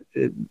yeah,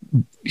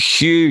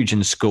 huge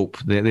in scope.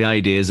 The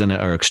ideas in it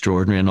are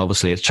extraordinary, and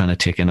obviously it's trying to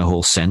take in a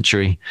whole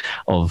century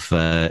of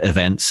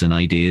events and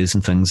ideas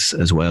and things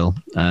as well.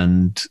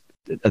 And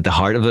at the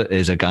heart of it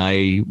is a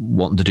guy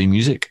wanting to do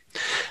music.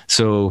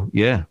 So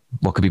yeah,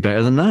 what could be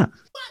better than that?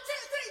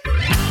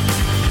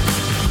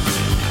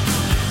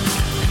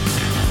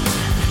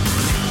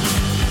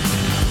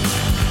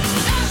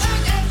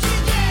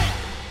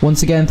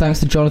 Once again, thanks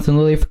to Jonathan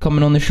Lilly for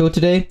coming on the show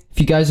today. If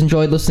you guys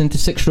enjoyed listening to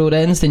Six Road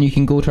Ends, then you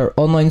can go to our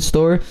online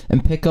store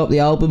and pick up the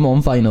album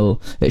on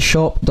vinyl at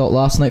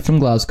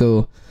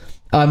shop.lastnightfromglasgow.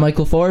 I'm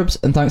Michael Forbes,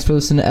 and thanks for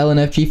listening to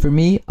LNFG for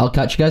me. I'll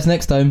catch you guys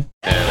next time.